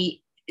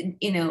certainly,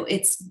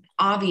 it's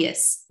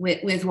obvious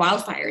with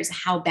wildfires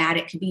how bad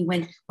it could be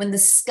when the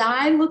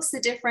sky looks a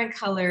different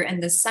color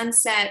and the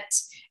sunset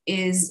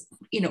is,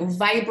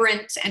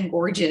 vibrant and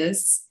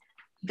gorgeous.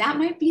 That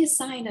might be a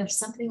sign of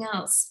something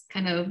else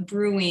kind of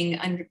brewing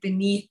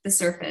beneath the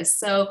surface.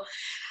 So,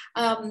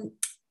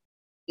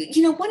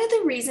 one of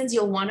the reasons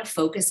you'll want to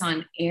focus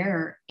on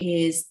air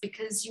is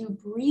because you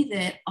breathe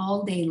it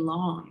all day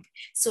long.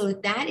 So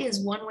that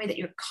is one way that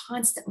you're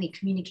constantly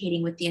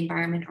communicating with the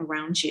environment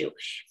around you.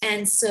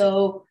 And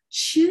so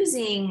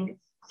choosing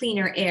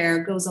cleaner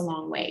air goes a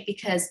long way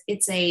because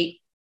it's a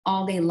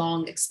all day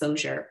long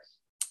exposure.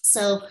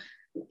 So,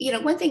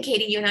 one thing,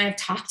 Katie, you and I have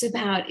talked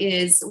about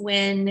is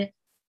when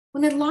a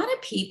lot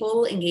of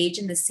people engage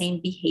in the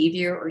same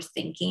behavior or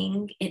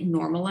thinking, it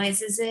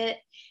normalizes it.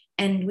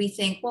 And we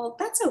think, well,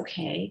 that's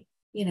okay.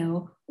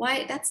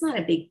 Why? That's not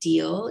a big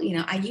deal.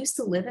 I used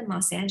to live in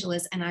Los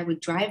Angeles, and I would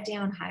drive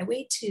down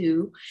Highway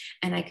 2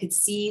 and I could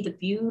see the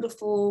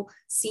beautiful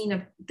scene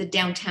of the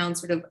downtown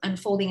sort of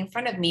unfolding in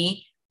front of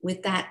me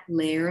with that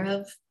layer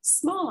of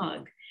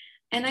smog.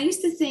 And I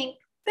used to think,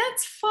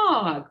 that's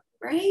fog,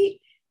 right?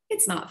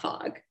 It's not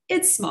fog,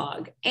 it's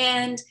smog.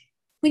 And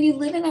when you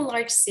live in a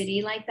large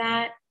city like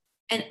that,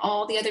 and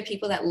all the other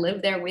people that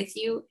live there with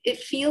you, it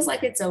feels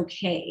like it's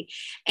okay.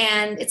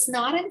 And it's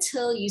not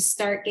until you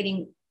start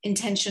getting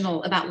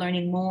intentional about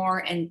learning more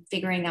and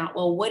figuring out,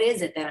 well, what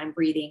is it that I'm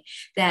breathing,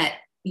 that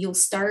you'll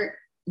start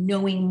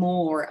knowing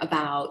more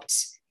about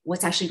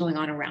what's actually going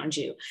on around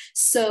you.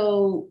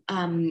 So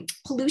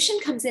pollution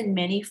comes in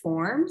many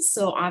forms.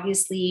 So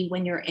obviously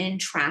when you're in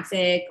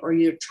traffic or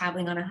you're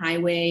traveling on a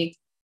highway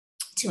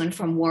to and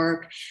from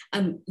work,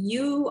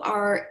 you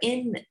are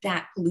in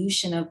that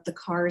pollution of the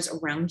cars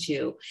around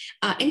you.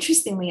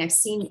 Interestingly, I've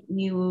seen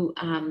new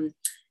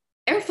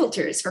air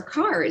filters for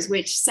cars,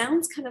 which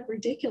sounds kind of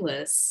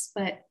ridiculous,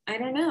 but I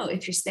don't know,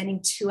 if you're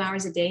spending 2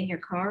 hours a day in your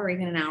car or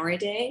even an hour a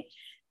day,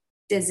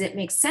 does it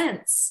make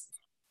sense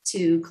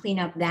to clean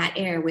up that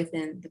air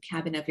within the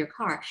cabin of your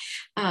car?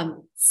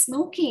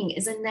 Smoking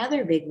is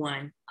another big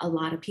one. A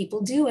lot of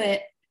people do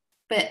it,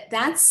 but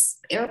that's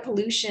air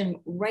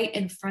pollution right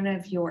in front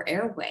of your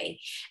airway.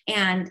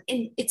 And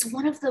it's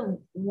one of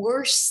the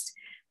worst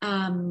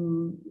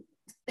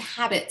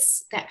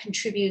habits that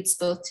contributes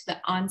both to the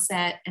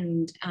onset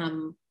and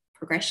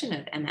progression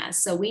of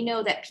MS. So we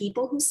know that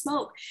people who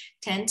smoke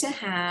tend to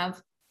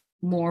have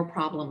more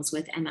problems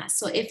with MS.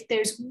 So if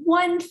there's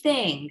one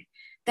thing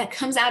that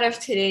comes out of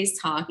today's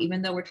talk,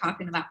 even though we're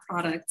talking about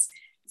products,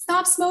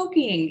 stop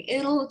smoking.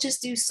 It'll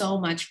just do so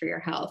much for your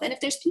health. And if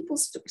there's people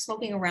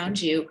smoking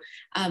around you,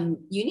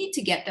 you need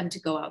to get them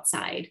to go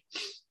outside.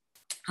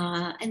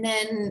 And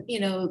then,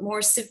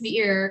 more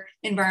severe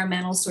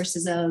environmental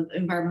sources of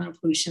environmental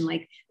pollution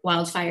like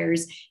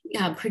wildfires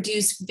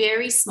produce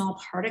very small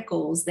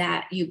particles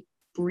that you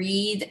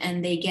breathe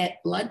and they get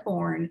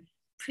bloodborne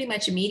pretty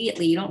much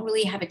immediately. You don't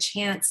really have a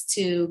chance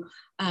to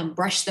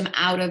brush them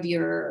out of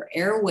your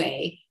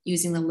airway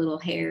using the little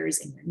hairs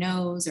in your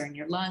nose or in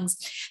your lungs.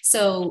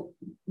 So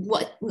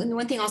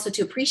one thing also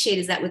to appreciate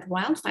is that with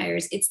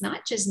wildfires, it's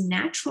not just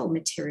natural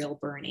material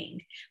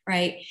burning,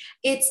 right?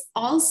 It's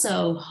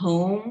also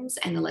homes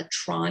and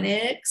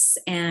electronics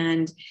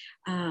and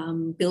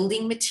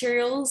building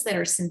materials that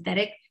are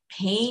synthetic,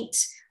 paint,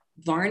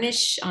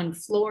 varnish on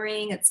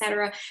flooring,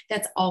 etc.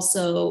 That's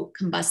also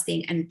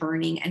combusting and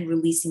burning and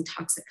releasing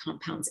toxic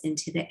compounds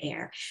into the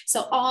air.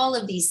 So all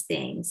of these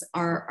things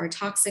are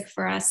toxic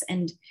for us.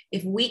 And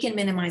if we can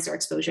minimize our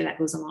exposure, that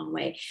goes a long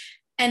way.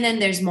 And then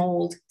there's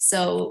mold.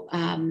 So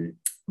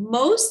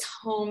most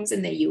homes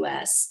in the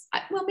US,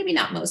 well, maybe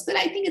not most, but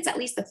I think it's at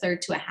least a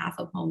third to a half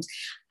of homes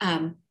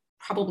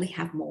probably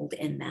have mold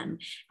in them,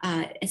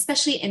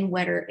 especially in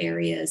wetter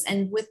areas.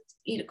 And with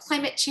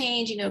climate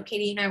change,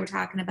 Katie and I were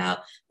talking about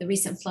the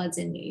recent floods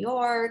in New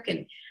York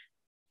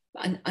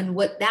and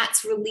what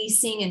that's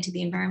releasing into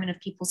the environment of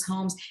people's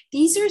homes.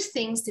 These are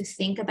things to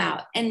think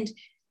about. And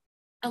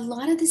a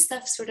lot of this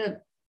stuff sort of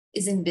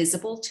is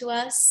invisible to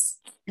us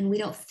and we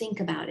don't think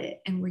about it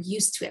and we're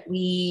used to it.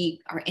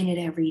 We are in it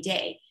every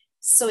day.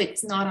 So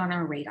it's not on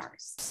our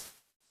radars.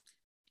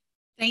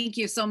 Thank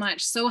you so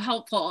much. So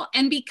helpful.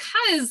 And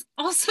because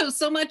also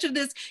so much of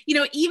this,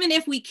 even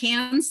if we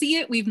can see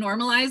it, we've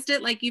normalized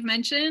it, like you've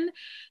mentioned.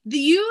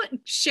 You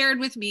shared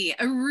with me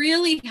a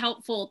really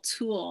helpful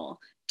tool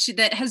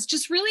that has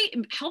just really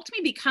helped me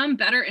become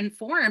better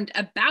informed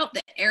about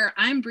the air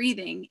I'm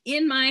breathing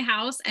in my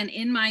house and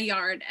in my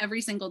yard every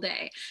single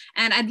day.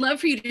 And I'd love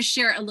for you to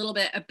share a little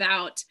bit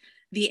about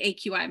the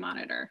AQI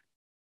monitor.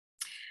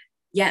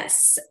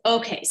 Yes.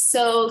 Okay.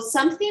 So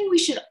something we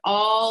should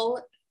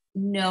all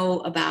know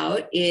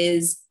about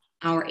is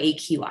our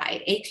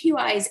AQI.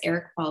 AQI is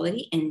Air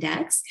Quality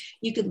Index.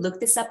 You could look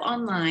this up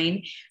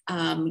online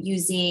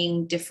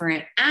using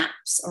different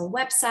apps or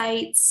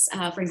websites.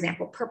 For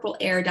example,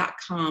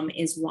 purpleair.com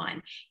is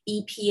one.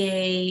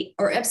 EPA,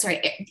 or I'm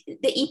sorry,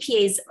 the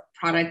EPA's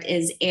product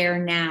is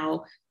airnow.org,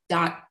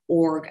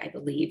 I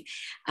believe.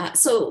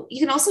 So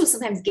you can also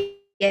sometimes get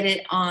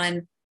it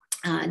on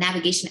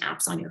navigation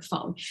apps on your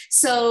phone.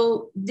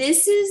 So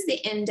this is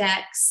the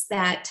index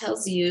that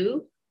tells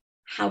you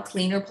how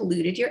clean or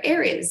polluted your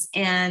air is.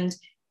 And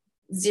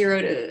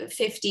 0 to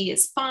 50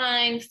 is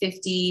fine.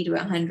 50 to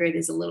 100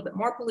 is a little bit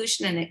more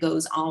pollution, and it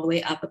goes all the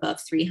way up above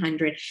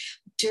 300.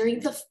 During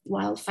the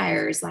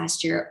wildfires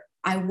last year,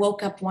 I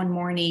woke up one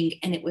morning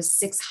and it was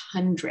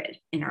 600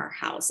 in our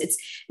house. It's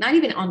not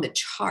even on the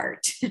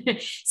chart.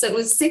 So it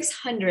was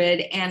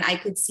 600 and I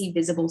could see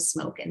visible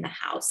smoke in the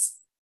house.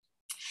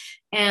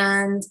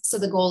 And so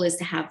the goal is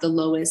to have the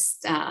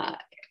lowest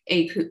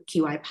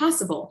AQI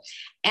possible.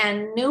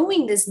 And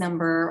knowing this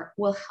number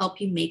will help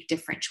you make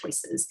different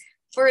choices.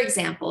 For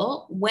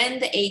example, when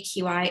the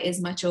AQI is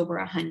much over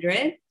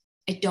 100,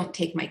 I don't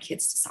take my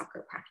kids to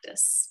soccer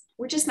practice.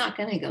 We're just not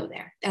going to go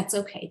there. That's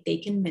okay. They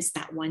can miss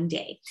that one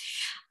day.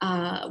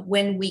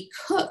 When we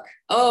cook,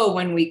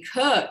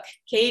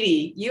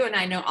 Katie, you and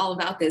I know all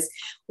about this.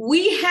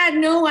 We had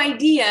no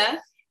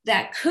idea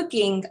that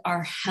cooking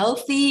our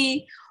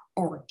healthy,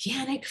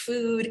 organic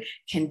food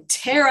can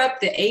tear up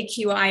the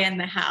AQI in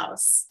the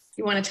house.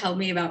 You want to tell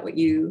me about what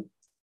you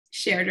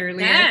shared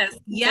earlier?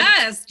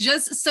 Yes.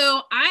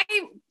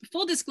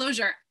 Full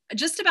disclosure,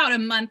 just about a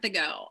month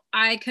ago,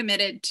 I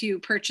committed to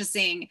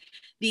purchasing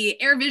the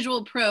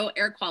AirVisual Pro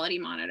air quality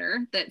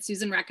monitor that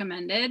Susan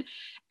recommended.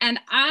 And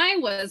I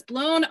was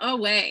blown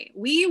away.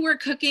 We were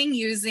cooking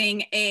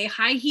using a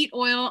high heat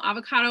oil,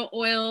 avocado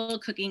oil,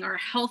 cooking our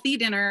healthy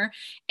dinner.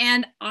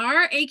 And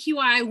our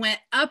AQI went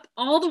up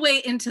all the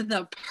way into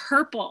the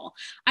purple.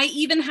 I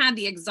even had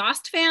the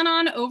exhaust fan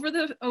on over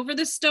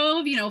the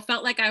stove,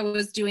 felt like I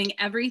was doing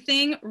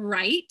everything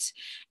right.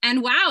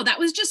 And wow, that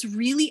was just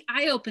really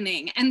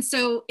eye-opening. And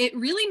so it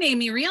really made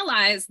me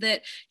realize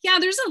that, yeah,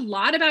 there's a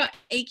lot about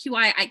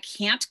AQI I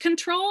can't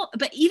control,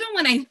 but even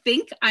when I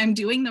think I'm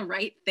doing the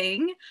right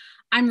thing,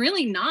 I'm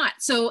really not.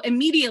 So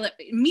immediately,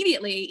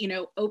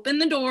 open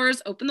the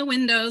doors, open the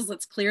windows,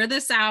 let's clear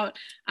this out.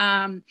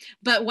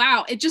 But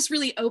wow, it just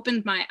really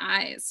opened my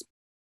eyes.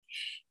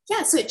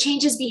 Yeah, so it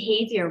changes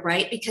behavior,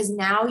 right? Because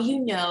now you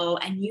know,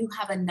 and you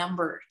have a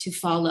number to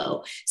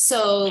follow.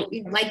 So,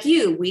 like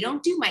we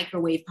don't do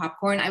microwave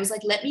popcorn. I was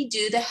like, let me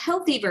do the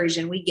healthy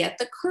version. We get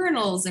the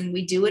kernels and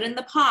we do it in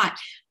the pot.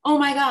 Oh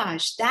my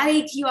gosh, that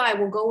AQI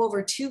will go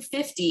over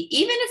 250,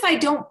 even if I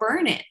don't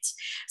burn it.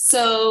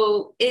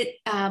 So it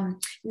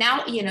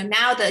now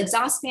the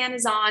exhaust fan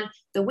is on,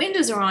 the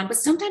windows are on, but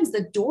sometimes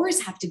the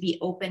doors have to be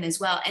open as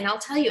well. And I'll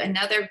tell you,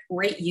 another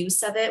great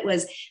use of it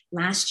was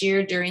last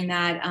year during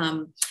that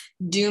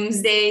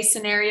doomsday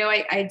scenario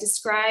I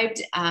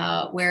described,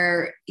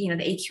 where the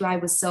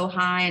AQI was so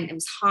high and it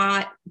was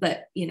hot,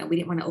 but we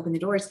didn't want to open the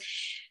doors.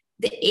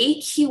 The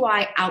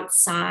AQI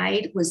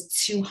outside was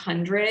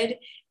 200.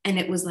 And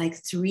it was like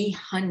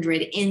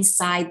 300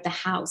 inside the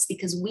house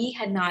because we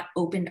had not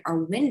opened our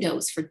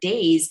windows for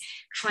days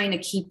trying to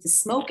keep the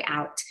smoke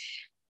out.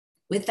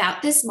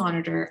 Without this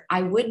monitor,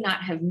 I would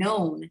not have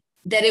known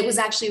that it was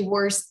actually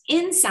worse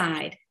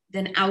inside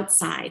than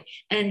outside.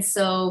 And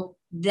so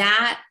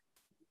that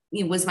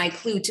was my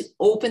clue to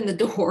open the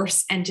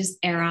doors and just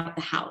air out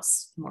the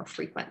house more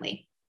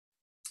frequently.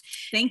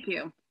 Thank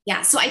you.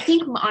 Yeah, so I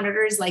think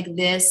monitors like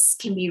this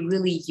can be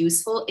really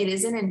useful. It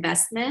is an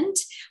investment,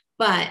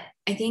 but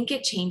I think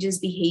it changes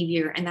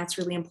behavior, and that's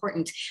really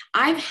important.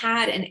 I've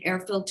had an air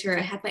filter,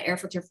 a HEPA air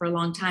filter for a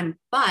long time,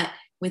 but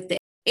with the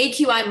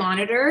AQI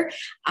monitor,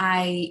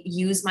 I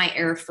use my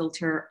air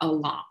filter a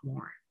lot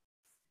more.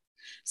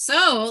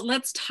 So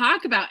let's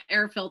talk about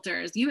air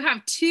filters. You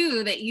have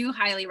two that you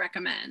highly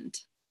recommend.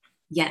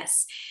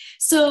 Yes.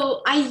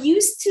 So I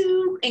used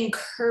to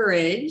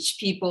encourage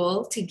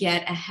people to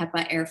get a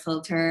HEPA air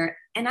filter,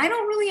 and I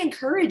don't really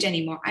encourage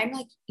anymore. I'm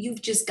like,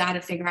 you've just got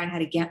to figure out how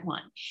to get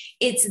one.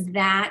 It's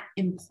that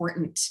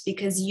important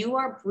because you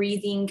are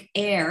breathing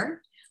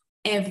air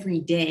every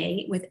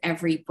day with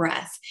every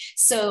breath.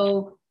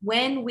 So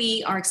when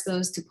we are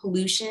exposed to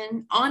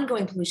pollution,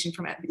 ongoing pollution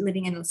from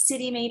living in a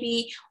city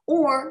maybe,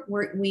 or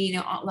we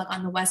like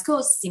on the West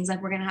Coast, it seems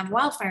like we're going to have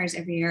wildfires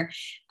every year.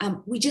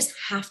 We just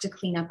have to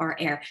clean up our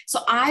air.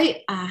 So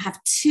I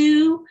have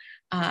two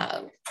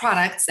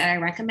products that I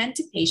recommend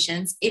to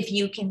patients. If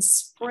you can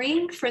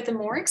spring for the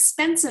more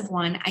expensive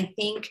one, I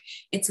think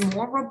it's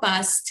more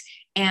robust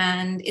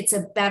and it's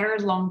a better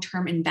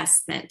long-term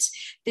investment.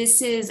 This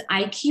is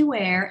IQ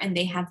Air, and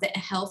they have the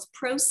Health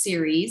Pro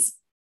series,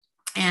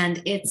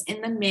 and it's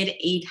in the mid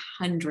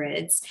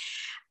 800s.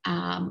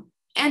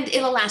 And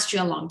it'll last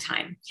you a long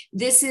time.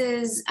 This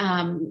is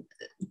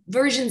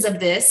versions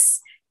of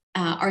this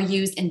are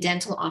used in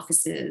dental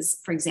offices,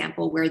 for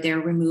example, where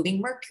they're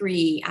removing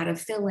mercury out of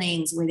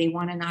fillings, where they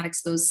want to not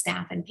expose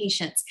staff and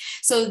patients.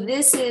 So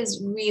this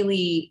is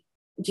really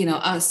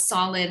a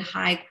solid,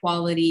 high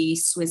quality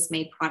Swiss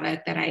made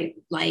product that I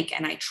like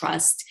and I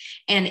trust.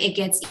 And it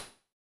gets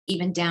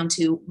even down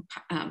to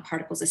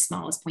particles as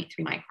small as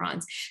zero.3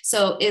 microns.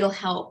 So it'll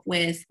help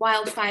with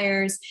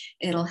wildfires,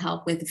 it'll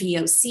help with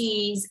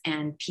VOCs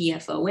and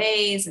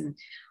PFOAs and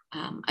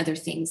other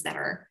things that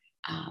are,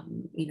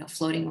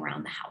 floating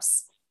around the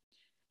house.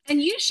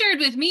 And you shared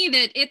with me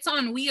that it's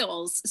on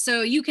wheels,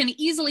 so you can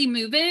easily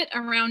move it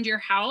around your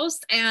house.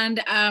 And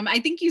I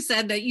think you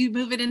said that you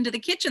move it into the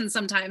kitchen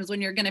sometimes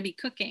when you're going to be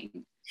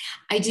cooking.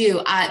 I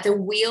do. The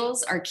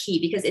wheels are key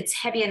because it's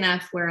heavy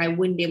enough where I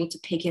wouldn't be able to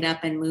pick it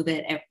up and move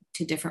it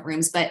to different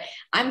rooms, but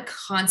I'm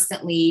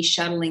constantly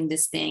shuttling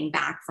this thing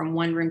back from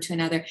one room to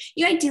another.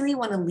 You ideally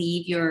want to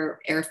leave your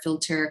air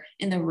filter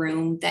in the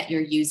room that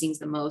you're using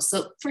the most.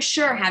 So for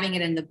sure, having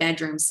it in the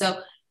bedroom.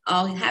 So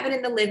I'll have it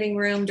in the living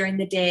room during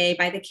the day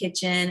by the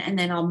kitchen, and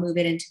then I'll move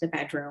it into the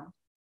bedroom.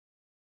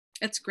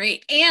 That's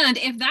great. And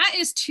if that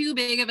is too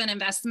big of an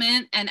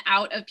investment and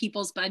out of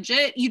people's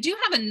budget, you do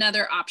have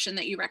another option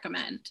that you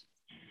recommend.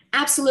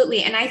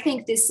 Absolutely. And I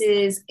think this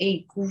is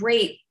a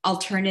great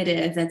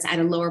alternative that's at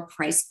a lower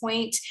price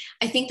point.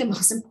 I think the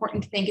most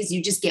important thing is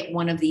you just get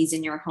one of these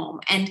in your home.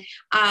 And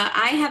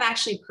I have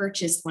actually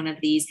purchased one of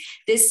these.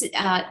 This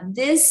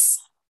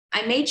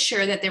I made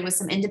sure that there was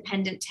some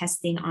independent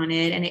testing on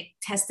it and it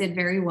tested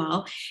very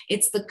well.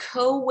 It's the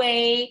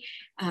Coway,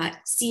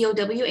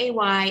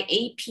 Coway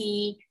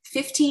AP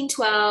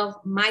 1512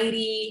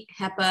 Mighty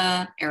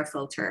HEPA air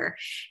filter.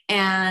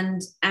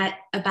 And at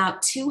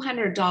about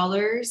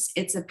 $200,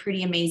 it's a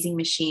pretty amazing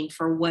machine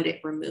for what it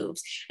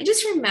removes. And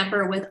just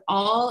remember, with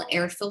all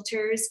air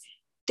filters,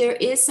 there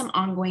is some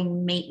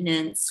ongoing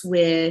maintenance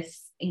with,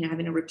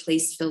 having to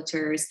replace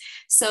filters.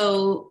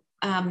 So,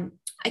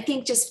 I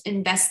think just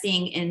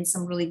investing in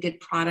some really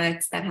good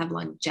products that have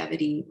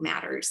longevity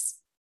matters.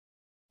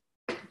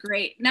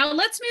 Great. Now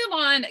let's move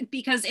on,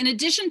 because in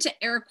addition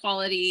to air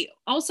quality,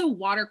 also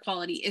water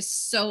quality is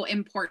so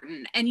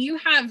important. And you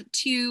have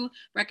 2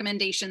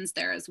 recommendations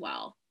there as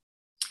well.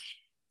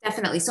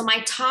 Definitely. So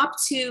my top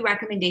 2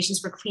 recommendations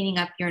for cleaning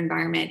up your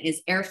environment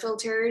is air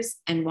filters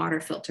and water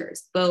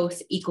filters,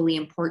 both equally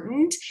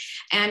important.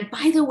 And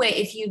by the way,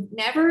 if you've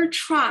never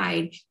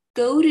tried,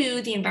 go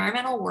to the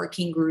Environmental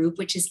Working Group,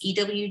 which is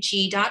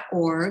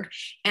ewg.org,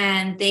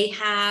 and they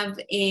have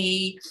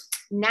a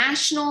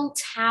national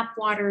tap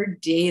water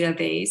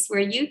database where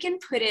you can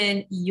put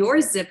in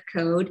your zip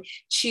code,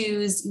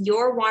 choose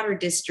your water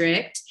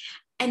district,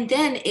 and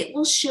then it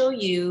will show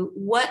you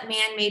what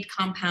man-made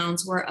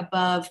compounds were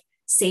above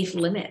safe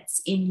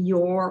limits in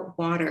your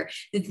water.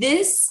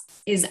 This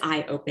is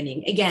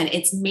eye-opening. Again,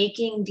 it's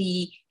making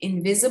the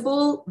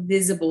invisible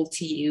visible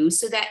to you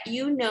so that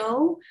you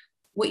know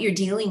what you're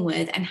dealing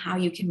with and how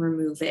you can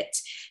remove it.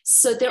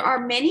 So there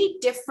are many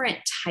different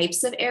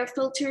types of water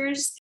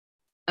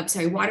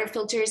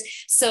filters.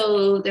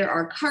 So there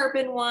are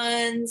carbon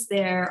ones,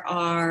 there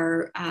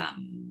are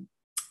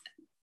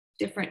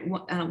different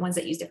ones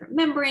that use different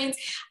membranes.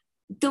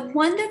 The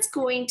one that's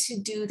going to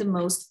do the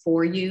most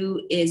for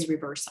you is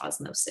reverse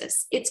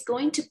osmosis. It's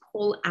going to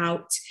pull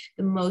out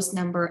the most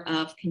number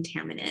of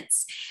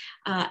contaminants.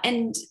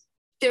 And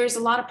there's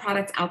a lot of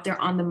products out there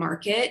on the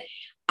market.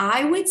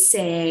 I would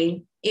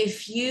say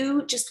if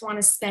you just want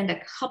to spend a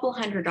couple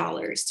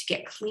 $100s to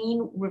get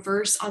clean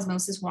reverse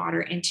osmosis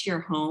water into your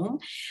home,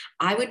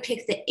 I would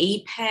pick the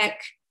APEC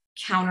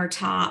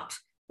countertop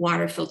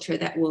water filter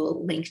that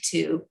we'll link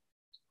to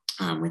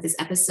with this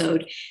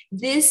episode.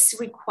 This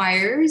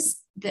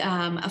requires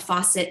a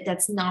faucet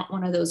that's not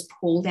one of those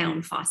pull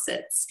down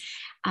faucets.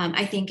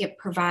 I think it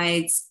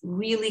provides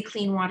really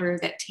clean water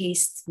that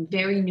tastes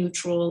very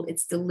neutral.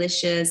 It's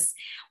delicious.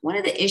 One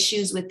of the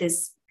issues with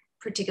this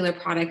particular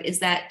product is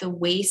that the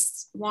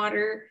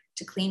wastewater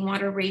to clean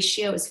water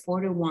ratio is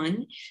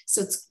 4:1.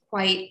 So it's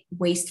quite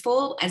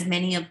wasteful, as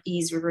many of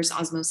these reverse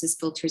osmosis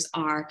filters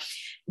are.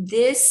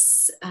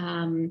 This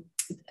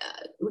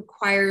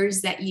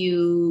requires that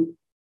you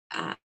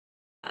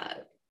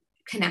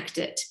connect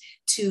it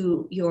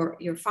to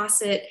your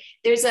faucet.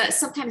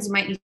 Sometimes you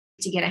might need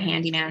to get a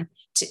handyman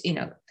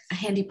a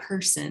handy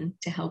person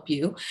to help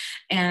you.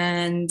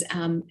 And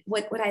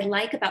what I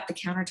like about the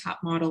countertop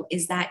model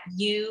is that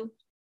you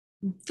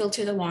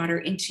filter the water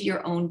into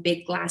your own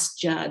big glass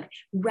jug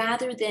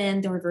rather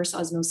than the reverse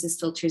osmosis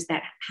filters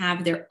that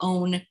have their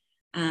own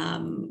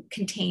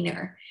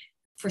container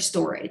for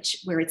storage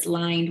where it's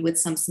lined with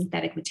some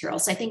synthetic material.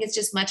 So I think it's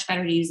just much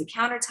better to use a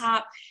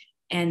countertop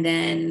and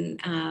then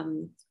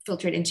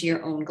filter it into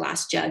your own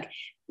glass jug.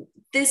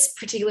 This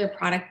particular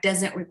product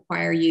doesn't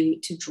require you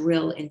to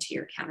drill into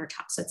your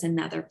countertop. So it's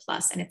another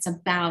plus, and it's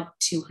about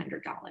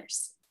 $200.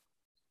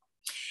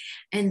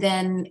 And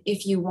then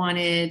if you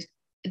wanted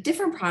a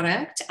different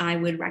product, I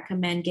would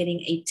recommend getting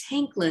a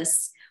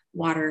tankless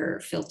water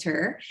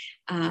filter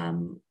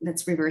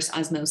that's reverse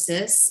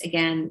osmosis.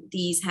 Again,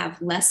 these have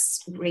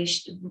less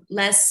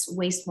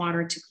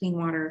wastewater to clean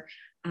water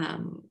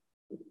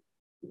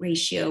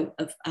ratio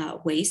of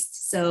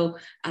waste. So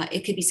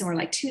it could be somewhere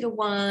like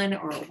 2:1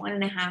 or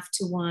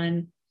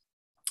 1.5:1.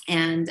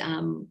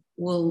 And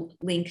we'll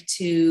link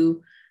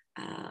to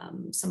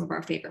some of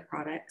our favorite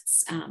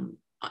products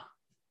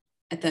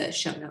at the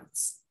show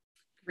notes.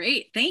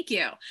 Great, thank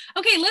you.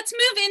 Okay, let's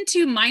move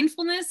into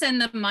mindfulness and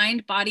the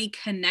mind-body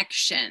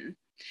connection.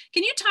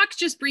 Can you talk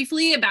just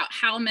briefly about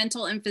how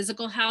mental and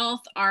physical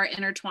health are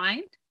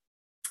intertwined?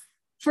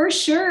 For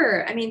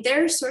sure. I mean,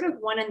 they're sort of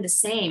one and the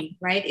same,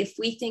 right? If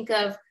we think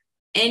of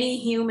any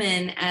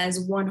human as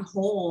one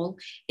whole,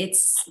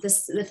 it's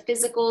the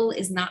physical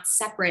is not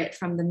separate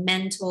from the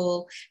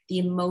mental, the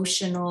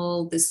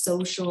emotional, the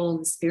social,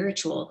 the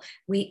spiritual.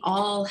 We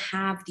all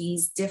have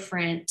these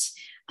different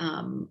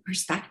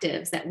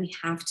perspectives that we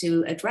have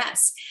to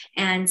address.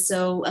 And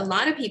so a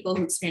lot of people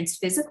who experience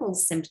physical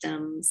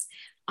symptoms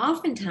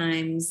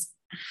oftentimes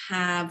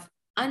have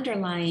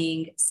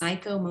underlying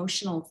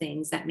psycho-emotional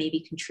things that may be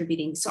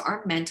contributing. So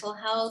our mental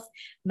health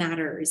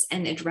matters,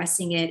 and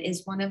addressing it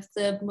is one of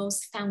the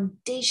most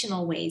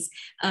foundational ways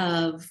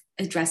of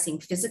addressing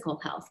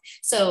physical health.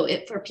 So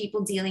for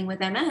people dealing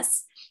with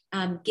MS,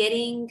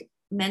 getting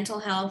mental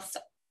health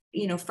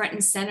front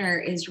and center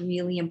is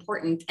really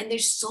important. And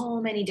there's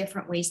so many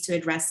different ways to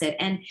address it.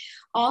 And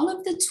all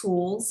of the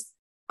tools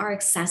are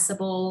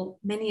accessible.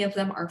 Many of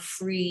them are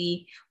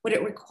free. What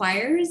it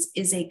requires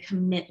is a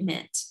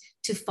commitment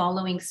to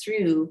following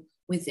through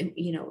with,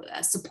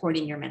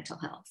 supporting your mental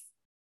health.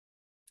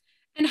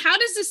 And how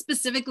does this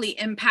specifically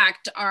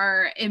impact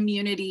our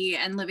immunity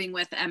and living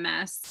with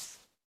MS?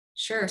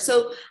 Sure.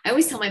 So I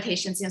always tell my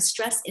patients,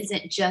 stress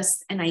isn't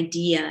just an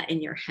idea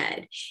in your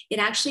head. It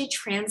actually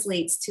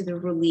translates to the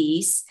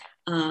release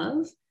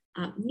of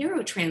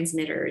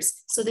neurotransmitters.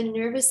 So the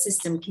nervous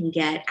system can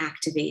get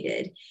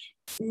activated,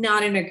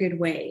 not in a good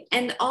way.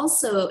 And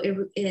also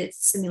it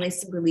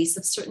stimulates the release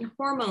of certain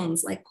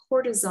hormones like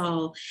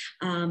cortisol,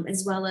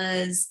 as well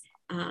as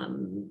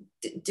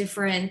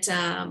different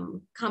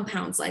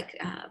compounds like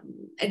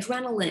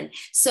adrenaline.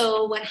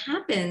 So what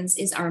happens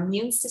is our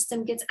immune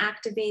system gets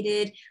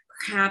activated.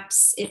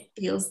 Perhaps it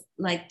feels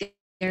like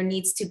there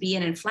needs to be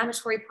an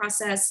inflammatory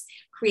process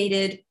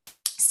created.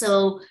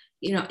 So,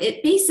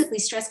 it basically,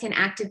 stress can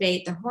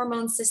activate the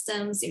hormone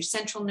systems, your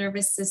central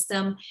nervous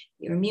system,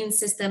 your immune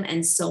system,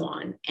 and so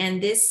on.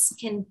 And this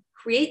can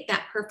create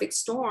that perfect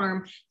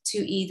storm to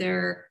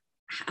either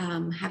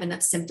have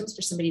enough symptoms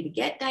for somebody to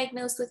get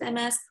diagnosed with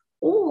MS,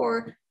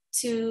 or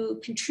to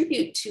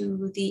contribute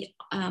to the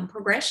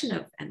progression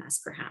of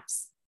MS,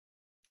 perhaps.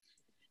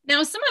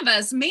 Now, some of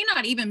us may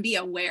not even be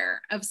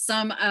aware of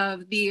some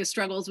of the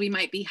struggles we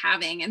might be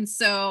having. And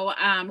so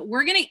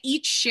we're going to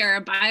each share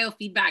a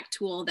biofeedback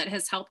tool that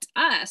has helped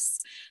us.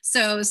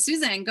 So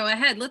Susan, go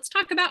ahead. Let's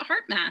talk about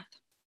HeartMath.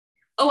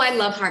 Oh, I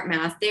love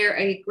HeartMath. They're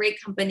a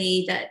great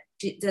company that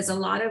does a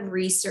lot of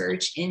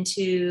research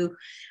into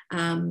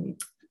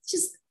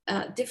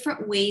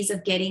different ways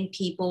of getting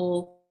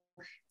people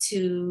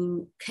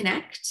to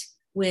connect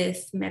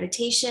with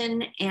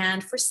meditation.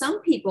 And for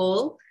some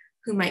people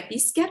who might be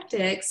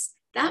skeptics,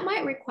 that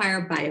might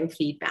require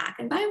biofeedback.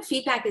 And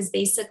biofeedback is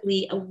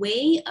basically a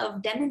way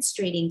of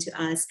demonstrating to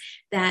us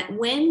that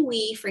when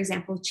we, for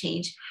example,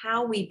 change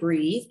how we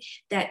breathe,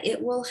 that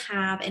it will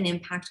have an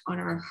impact on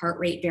our heart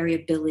rate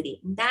variability.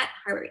 And that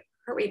heart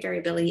rate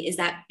variability is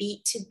that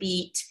beat to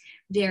beat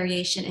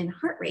variation in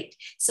heart rate.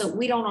 So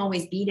we don't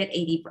always beat at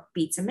 80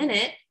 beats a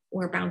minute.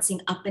 We're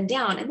bouncing up and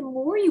down. And the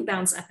more you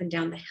bounce up and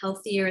down, the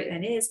healthier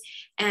that is,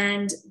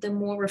 and the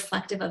more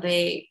reflective of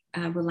a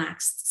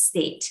relaxed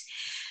state.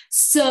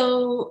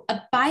 So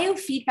a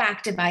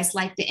biofeedback device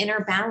like the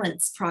Inner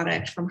Balance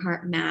product from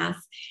HeartMath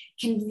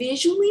can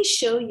visually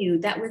show you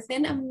that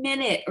within a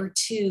minute or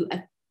two of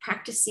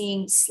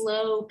practicing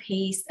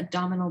slow-paced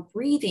abdominal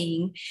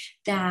breathing,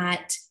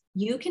 that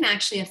you can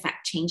actually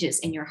affect changes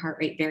in your heart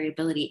rate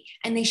variability.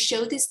 And they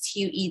show this to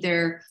you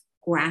either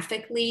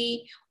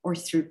graphically or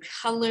through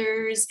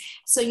colors.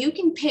 So you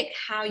can pick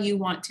how you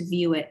want to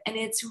view it. And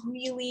it's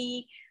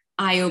really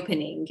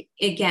eye-opening.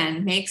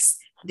 Again, makes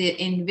the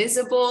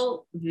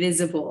invisible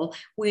visible,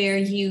 where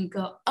you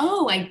go,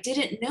 oh, I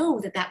didn't know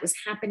that that was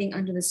happening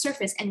under the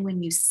surface. And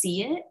when you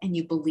see it and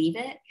you believe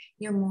it,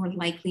 you're more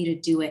likely to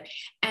do it.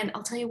 And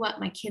I'll tell you what,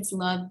 my kids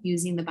love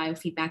using the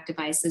biofeedback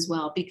device as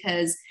well,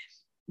 because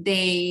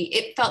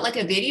it felt like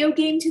a video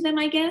game to them,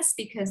 I guess,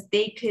 because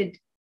they could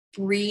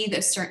breathe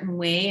a certain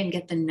way and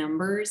get the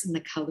numbers and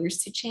the colors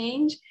to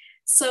change.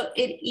 So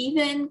it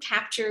even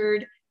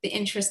captured the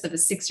interest of a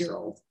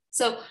 6-year-old.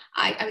 So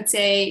I would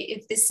say,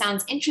 if this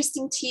sounds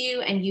interesting to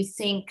you and you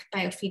think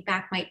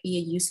biofeedback might be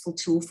a useful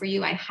tool for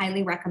you, I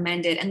highly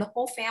recommend it. And the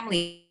whole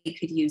family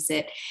could use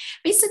it.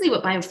 Basically,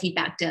 what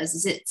biofeedback does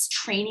is it's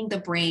training the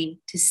brain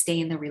to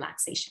stay in the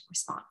relaxation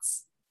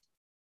response.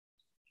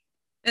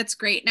 That's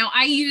great. Now,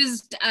 I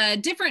used a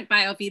different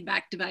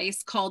biofeedback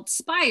device called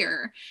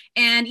Spire.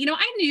 And,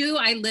 I knew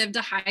I lived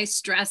a high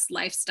stress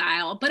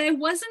lifestyle, but I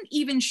wasn't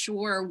even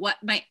sure what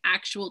my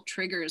actual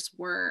triggers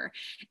were.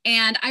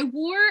 And I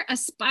wore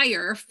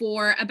Aspire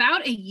for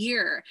about a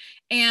year,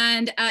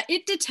 and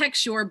it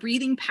detects your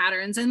breathing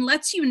patterns and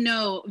lets you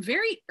know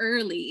very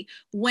early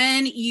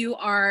when you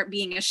are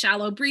being a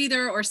shallow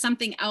breather or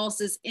something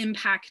else is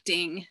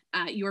impacting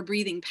your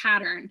breathing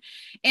pattern.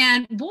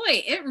 And boy,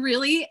 it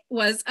really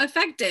was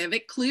effective.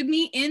 It clued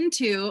me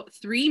into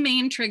three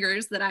main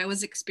triggers that I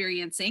was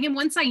experiencing. And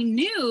once I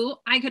knew,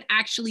 I could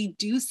actually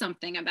do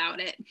something about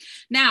it.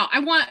 Now, I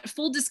want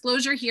full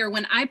disclosure here.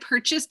 When I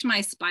purchased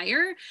my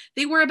Spire,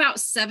 they were about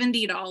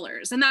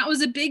 $70. And that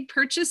was a big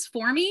purchase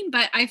for me,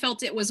 but I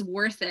felt it was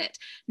worth it.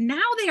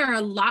 Now they are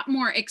a lot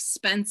more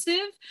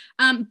expensive,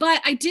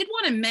 but I did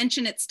want to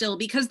mention it still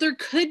because there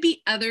could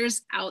be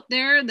others out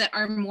there that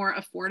are more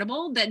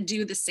affordable that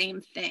do the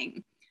same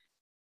thing.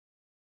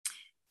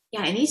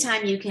 Yeah,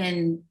 anytime you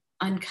can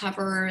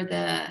uncover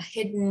the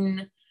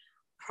hidden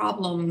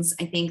problems,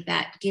 I think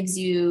that gives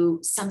you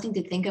something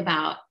to think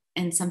about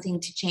and something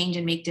to change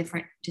and make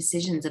different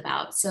decisions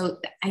about. So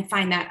I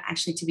find that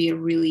actually to be a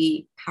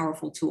really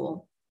powerful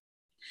tool.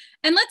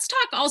 And let's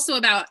talk also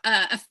about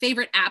a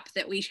favorite app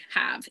that we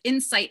have,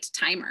 Insight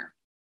Timer.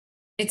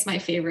 It's my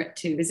favorite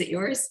too. Is it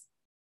yours?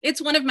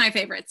 It's one of my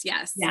favorites,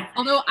 yes. Yeah.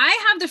 Although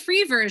I have the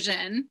free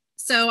version,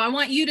 so I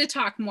want you to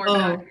talk more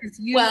about it.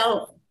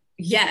 Well,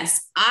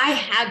 yes, I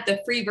had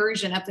the free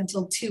version up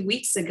until 2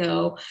 weeks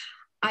ago.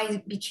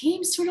 I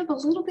became sort of a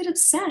little bit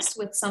obsessed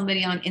with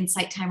somebody on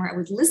Insight Timer. I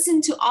would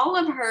listen to all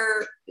of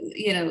her,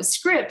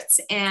 scripts,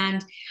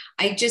 and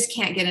I just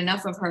can't get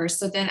enough of her.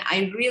 So then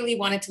I really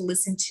wanted to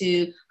listen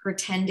to her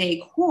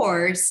 10-day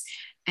course.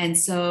 And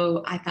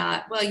so I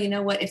thought, well, you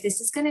know what, if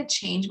this is going to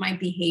change my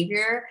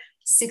behavior,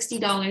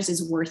 $60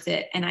 is worth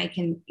it. And I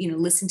can,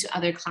 listen to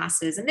other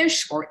classes, and they're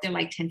short. They're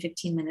like 10,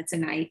 15 minutes a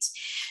night.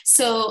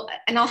 So,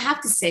 and I'll have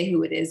to say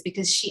who it is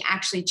because she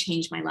actually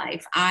changed my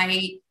life.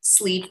 I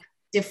sleep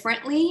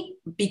differently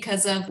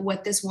because of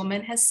what this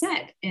woman has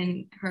said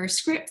in her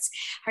scripts.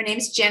 Her name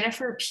is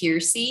Jennifer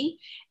Piercy.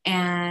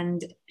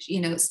 And,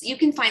 you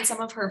can find some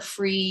of her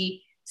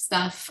free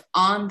stuff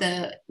on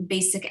the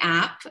basic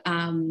app.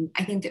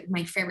 I think that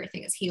my favorite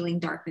thing is Healing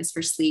Darkness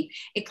for Sleep.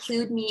 It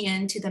clued me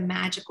into the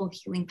magical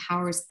healing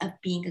powers of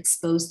being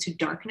exposed to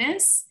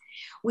darkness,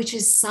 which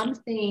is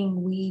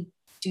something we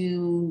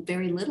do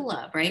very little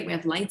of, right? We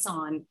have lights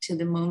on to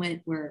the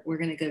moment where we're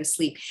going to go to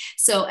sleep.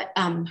 So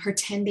her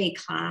 10-day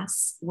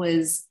class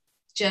was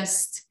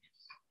just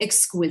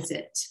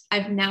exquisite.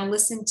 I've now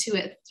listened to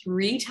it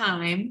 3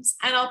 times,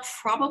 and I'll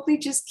probably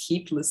just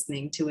keep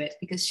listening to it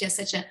because she has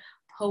such a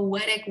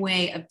poetic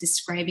way of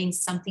describing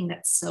something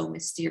that's so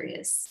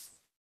mysterious.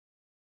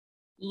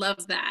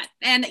 Love that.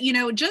 And,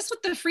 just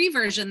with the free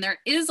version, there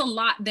is a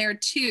lot there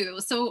too.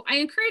 So I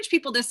encourage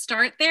people to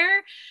start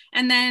there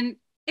and then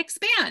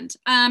expand.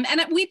 And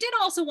we did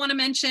also want to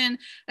mention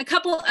a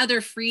couple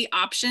other free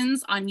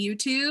options on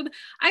YouTube.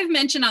 I've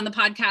mentioned on the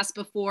podcast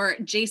before,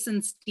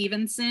 Jason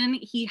Stevenson.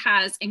 He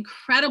has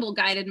incredible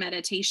guided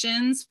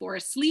meditations for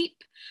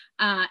sleep,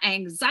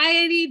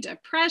 anxiety,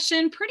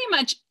 depression, pretty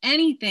much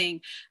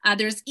anything.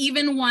 There's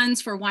even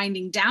ones for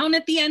winding down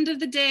at the end of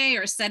the day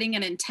or setting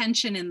an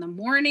intention in the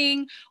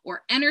morning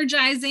or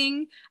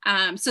energizing.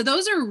 So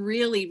those are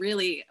really,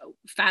 really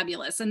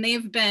fabulous. And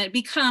they've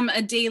become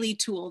a daily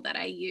tool that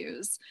I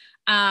use.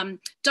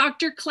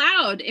 Dr.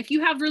 Cloud, if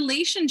you have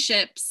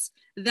relationships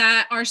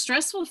that are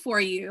stressful for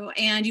you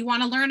and you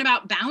want to learn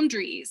about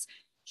boundaries,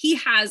 he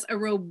has a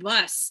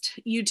robust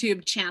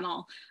YouTube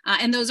channel,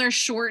 and those are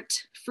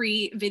short,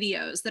 free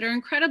videos that are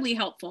incredibly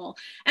helpful.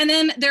 And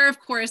then there, of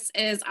course,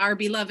 is our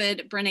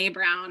beloved Brene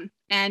Brown,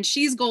 and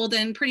she's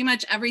golden. Pretty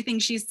much everything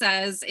she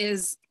says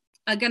is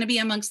going to be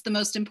amongst the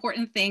most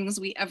important things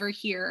we ever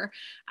hear.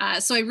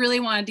 So I really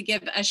wanted to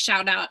give a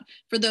shout out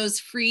for those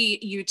free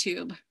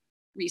YouTube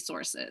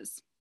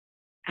resources.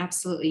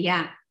 Absolutely.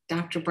 Yeah.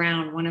 Dr.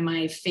 Brown, one of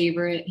my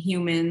favorite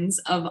humans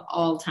of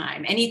all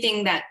time.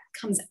 Anything that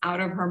comes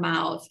out of her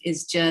mouth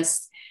is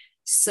just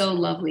so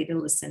lovely to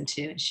listen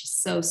to. She's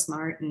so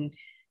smart and,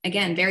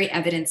 again, very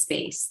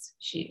evidence-based.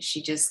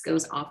 She just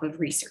goes off of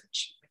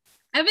research.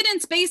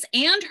 Evidence-based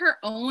and her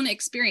own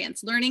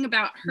experience, learning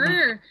about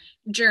her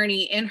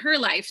journey in her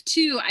life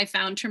too, I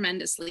found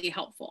tremendously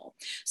helpful.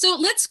 So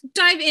let's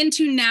dive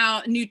into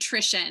now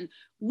nutrition.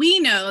 We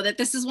know that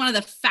this is one of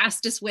the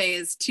fastest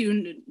ways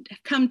to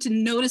come to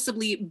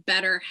noticeably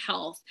better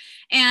health.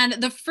 And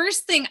the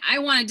first thing I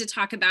wanted to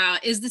talk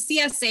about is the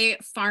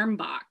CSA Farm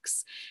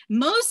Box.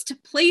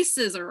 Most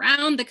places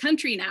around the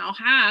country now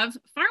have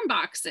farm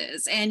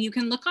boxes, and you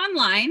can look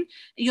online.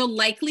 You'll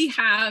likely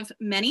have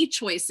many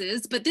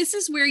choices, but this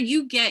is where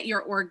you get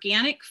your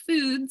organic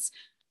foods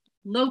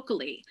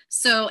locally.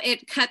 So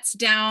it cuts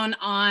down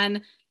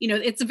on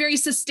it's a very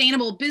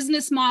sustainable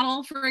business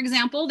model, for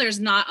example. There's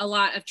not a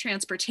lot of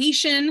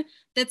transportation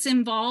that's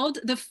involved.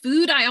 The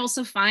food I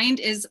also find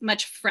is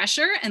much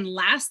fresher and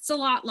lasts a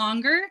lot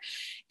longer.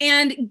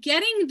 And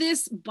getting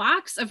this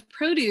box of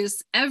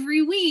produce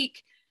every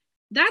week,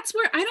 that's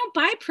where I don't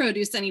buy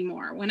produce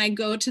anymore when I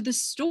go to the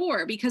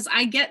store, because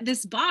I get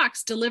this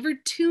box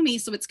delivered to me.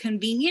 So it's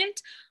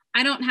convenient.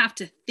 I don't have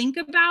to think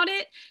about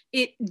it.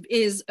 It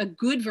is a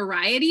good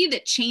variety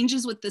that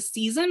changes with the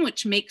season,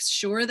 which makes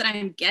sure that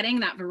I'm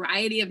getting that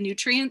variety of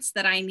nutrients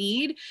that I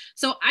need.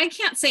 So I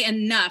can't say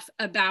enough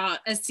about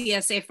a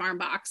CSA Farm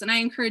Box, and I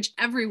encourage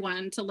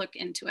everyone to look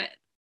into it.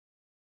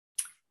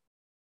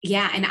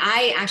 Yeah, and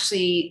I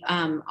actually,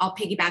 I'll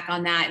piggyback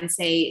on that and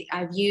say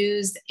I've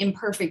used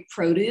Imperfect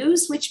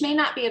Produce, which may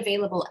not be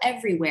available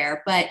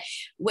everywhere, but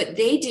what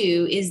they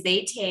do is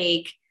they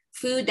take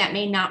food that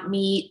may not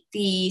meet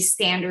the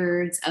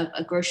standards of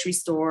a grocery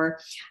store,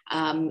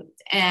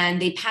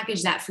 and they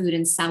package that food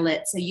and sell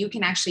it. So you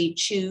can actually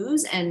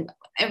choose and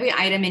every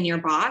item in your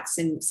box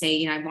and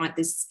say, I want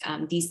these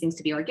things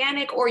to be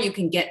organic, or you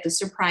can get the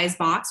surprise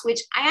box,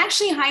 which I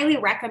actually highly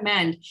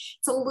recommend.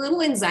 It's a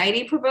little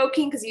anxiety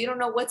provoking because you don't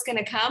know what's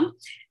going to come.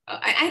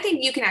 I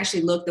think you can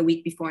actually look the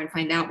week before and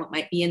find out what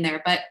might be in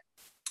there. But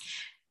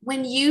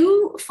when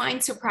you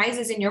find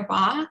surprises in your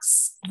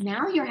box,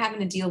 now you're having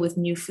to deal with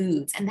new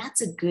foods. And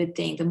that's a good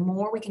thing. The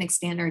more we can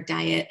expand our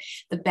diet,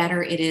 the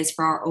better it is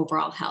for our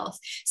overall health.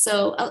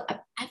 So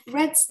I've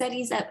read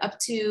studies that up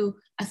to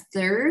a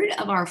third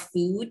of our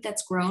food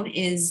that's grown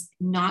is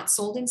not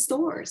sold in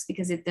stores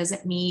because it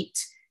doesn't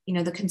meet,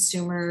 the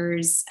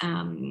consumer's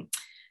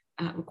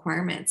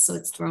requirements. So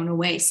it's thrown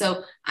away.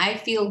 So I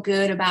feel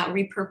good about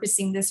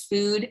repurposing this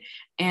food.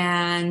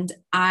 And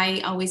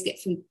I always get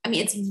food. I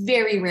mean, it's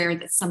very rare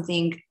that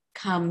something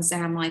comes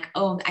and I'm like,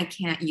 oh, I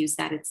can't use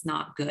that. It's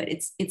not good.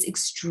 It's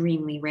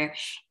extremely rare.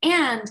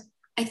 And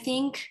I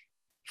think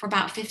for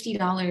about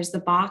 $50, the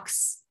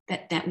box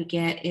that we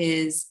get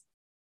is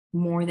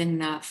more than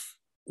enough.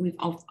 We've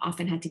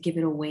often had to give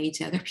it away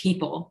to other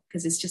people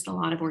because it's just a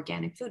lot of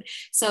organic food.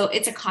 So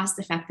it's a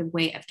cost-effective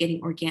way of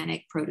getting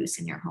organic produce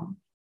in your home.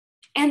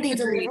 And they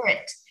deliver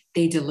it.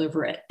 They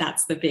deliver it.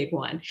 That's the big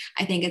one.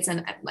 I think it's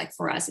like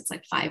for us, it's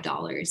like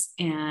 $5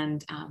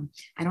 and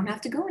I don't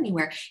have to go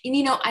anywhere.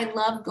 And, I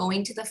love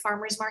going to the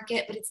farmer's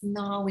market, but it's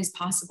not always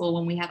possible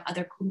when we have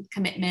other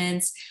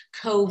commitments,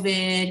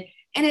 COVID,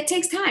 and it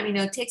takes time,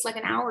 it takes like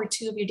an hour or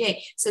two of your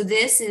day. So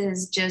this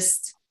is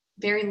just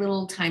very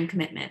little time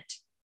commitment.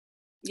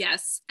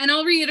 Yes. And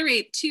I'll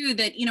reiterate too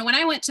that, when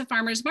I went to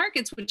farmers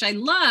markets, which I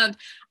loved,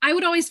 I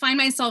would always find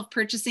myself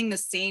purchasing the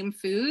same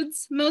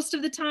foods most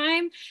of the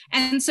time.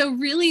 And so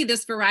really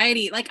this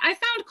variety, like I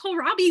found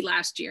kohlrabi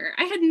last year.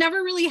 I had never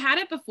really had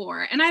it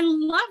before and I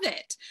love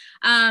it.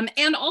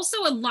 And also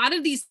a lot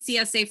of these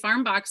CSA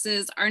farm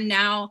boxes are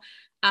now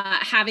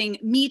having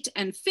meat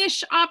and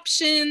fish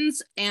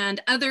options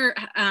and other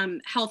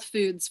health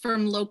foods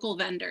from local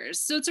vendors.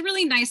 So it's a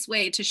really nice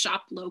way to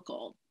shop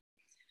local.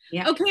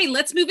 Yeah. Okay,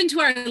 let's move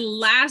into our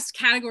last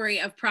category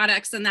of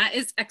products, and that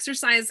is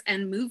exercise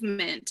and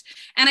movement.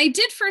 And I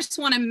did first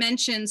want to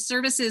mention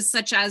services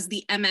such as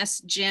the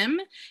MS Gym.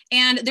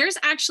 And there's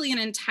actually an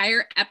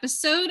entire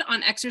episode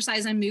on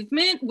exercise and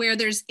movement where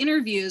there's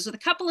interviews with a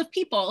couple of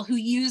people who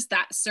use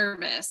that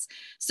service.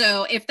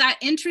 So if that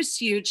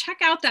interests you, check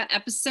out that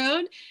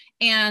episode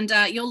and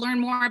you'll learn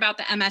more about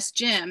the MS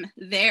Gym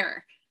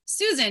there.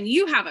 Susan,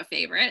 you have a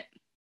favorite.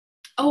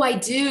 Oh, I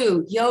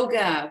do.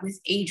 Yoga with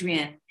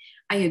Adriene.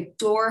 I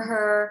adore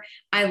her.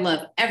 I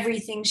love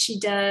everything she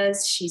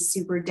does. She's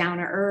super down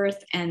to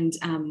earth and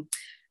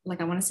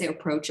I want to say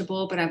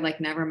approachable, but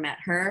I've never met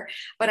her,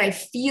 but I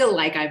feel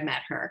like I've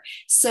met her.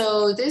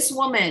 So this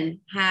woman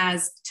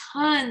has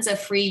tons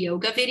of free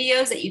yoga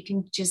videos that you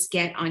can just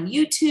get on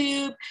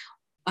YouTube.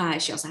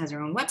 She also has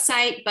her own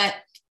website, but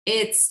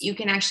you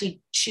can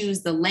actually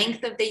choose the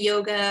length of the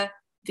yoga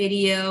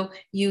video.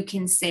 You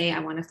can say, I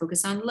want to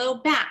focus on low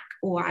back,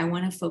 or I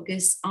want to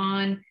focus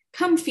on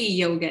comfy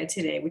yoga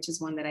today, which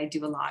is one that I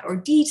do a lot, or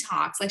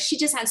detox. Like she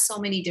just has so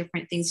many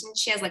different things. And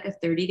she has like a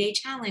 30-day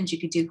challenge you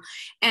could do.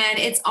 And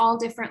it's all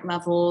different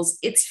levels.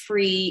 It's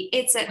free.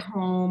 It's at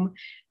home.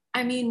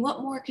 I mean,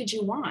 what more could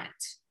you want?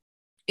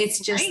 It's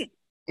just, right.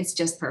 It's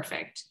just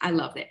perfect. I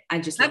love it. I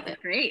just love it.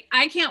 That's great.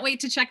 I can't wait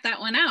to check that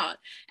one out.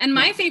 And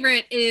my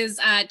favorite is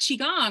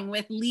Qigong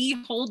with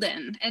Lee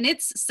Holden. And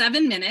it's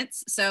 7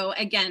 minutes. So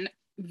again,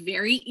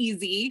 very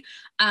easy.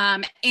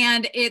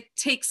 And it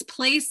takes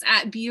place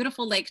at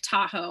beautiful Lake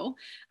Tahoe,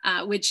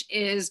 which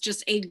is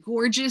just a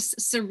gorgeous,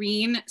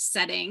 serene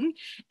setting.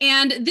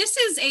 And this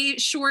is a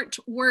short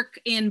work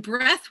in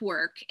breath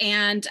work.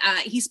 And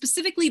he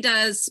specifically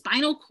does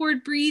spinal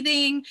cord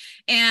breathing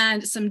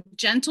and some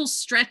gentle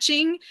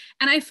stretching.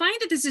 And I find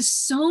that this is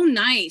so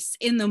nice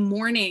in the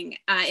morning.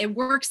 It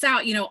works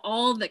out,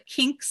 all the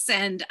kinks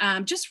and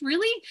just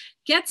really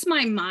gets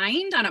my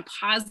mind on a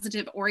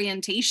positive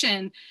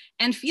orientation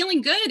and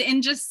feeling good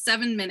in just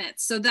 7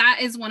 minutes. So that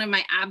is one of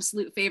my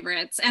absolute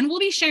favorites. And we'll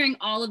be sharing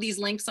all of these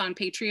links on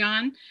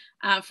Patreon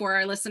for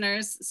our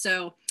listeners.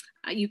 So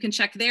you can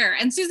check there.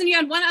 And Susan, you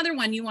had one other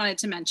one you wanted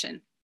to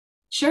mention.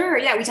 Sure.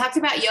 Yeah, we talked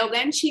about yoga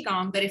and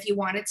Qigong, but if you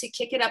wanted to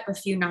kick it up a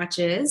few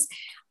notches,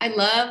 I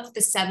love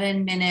the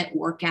 7-minute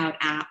workout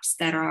apps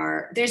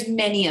there's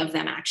many of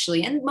them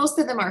actually, and most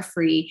of them are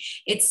free.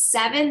 It's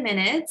 7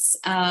 minutes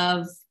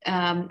of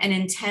an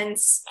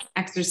intense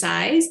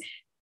exercise.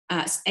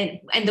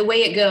 And the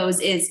way it goes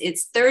is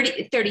it's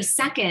 30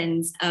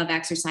 seconds of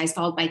exercise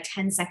followed by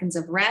 10 seconds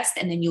of rest.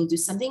 And then you'll do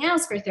something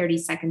else for 30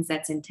 seconds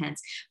that's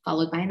intense,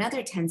 followed by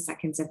another 10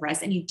 seconds of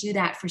rest. And you do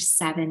that for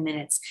 7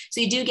 minutes.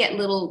 So you do get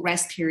little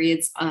rest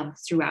periods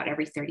throughout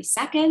every 30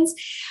 seconds.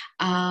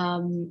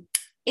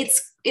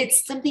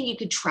 It's something you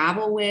could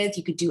travel with,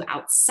 you could do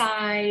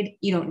outside,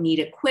 you don't need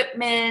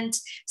equipment.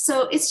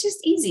 So it's just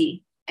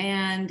easy.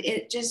 And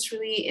it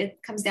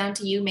comes down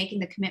to you making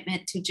the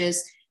commitment to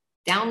just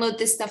download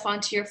this stuff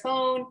onto your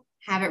phone,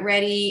 have it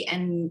ready,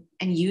 and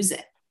use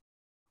it.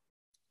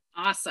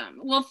 Awesome.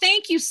 Well,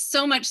 thank you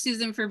so much,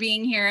 Susan, for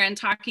being here and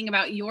talking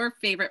about your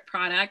favorite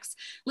products.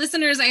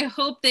 Listeners, I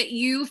hope that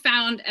you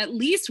found at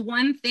least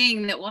one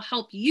thing that will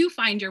help you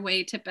find your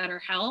way to better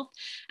health.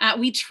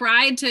 We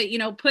tried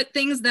to, put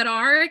things that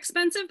are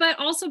expensive, but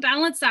also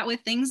balance that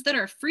with things that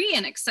are free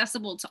and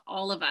accessible to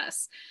all of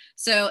us.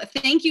 So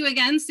thank you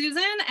again,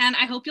 Susan, and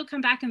I hope you'll come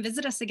back and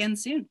visit us again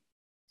soon.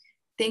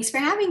 Thanks for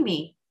having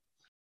me.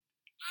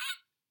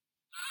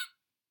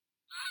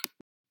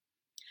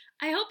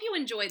 I hope you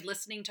enjoyed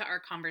listening to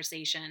our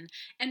conversation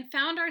and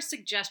found our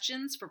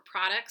suggestions for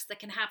products that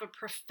can have a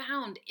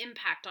profound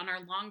impact on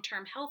our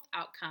long-term health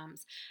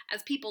outcomes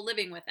as people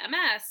living with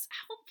MS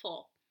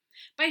helpful.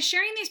 By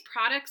sharing these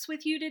products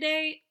with you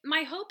today,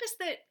 my hope is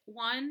that,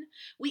 one,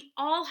 we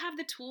all have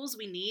the tools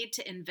we need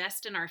to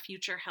invest in our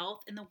future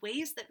health in the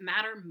ways that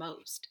matter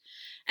most.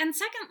 And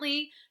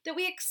secondly, that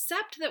we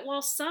accept that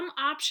while some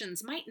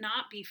options might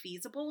not be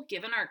feasible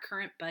given our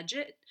current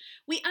budget,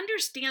 we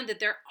understand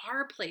that there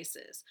are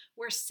places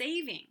where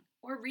saving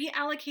or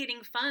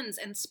reallocating funds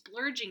and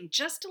splurging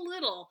just a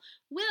little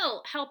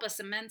will help us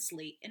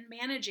immensely in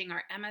managing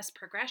our MS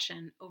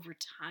progression over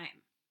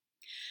time.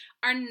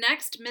 Our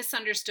next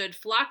Misunderstood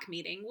Flock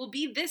meeting will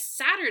be this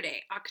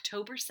Saturday,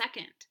 October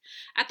 2nd.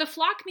 At the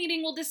Flock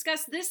meeting, we'll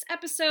discuss this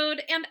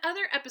episode and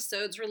other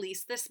episodes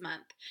released this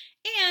month,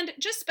 and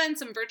just spend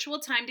some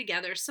virtual time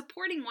together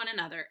supporting one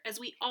another as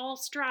we all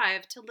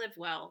strive to live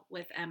well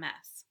with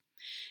MS.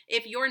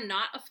 If you're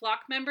not a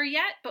Flock member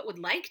yet but would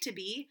like to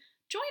be,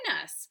 join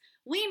us.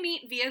 We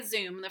meet via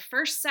Zoom the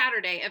first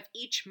Saturday of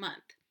each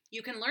month.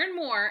 You can learn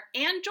more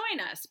and join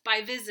us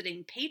by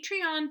visiting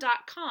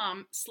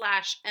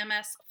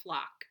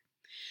patreon.com/msflock.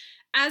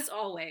 As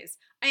always,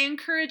 I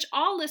encourage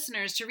all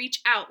listeners to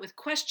reach out with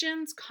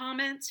questions,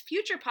 comments,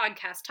 future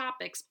podcast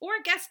topics,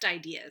 or guest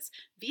ideas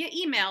via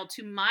email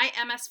to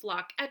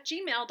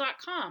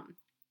mymsflock@gmail.com.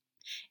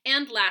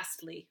 And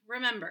lastly,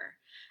 remember,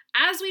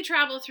 as we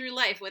travel through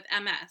life with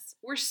MS,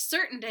 we're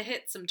certain to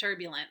hit some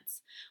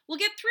turbulence. We'll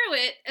get through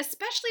it,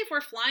 especially if we're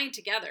flying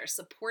together,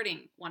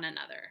 supporting one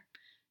another.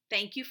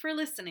 Thank you for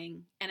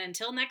listening, and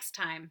until next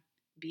time,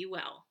 be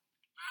well.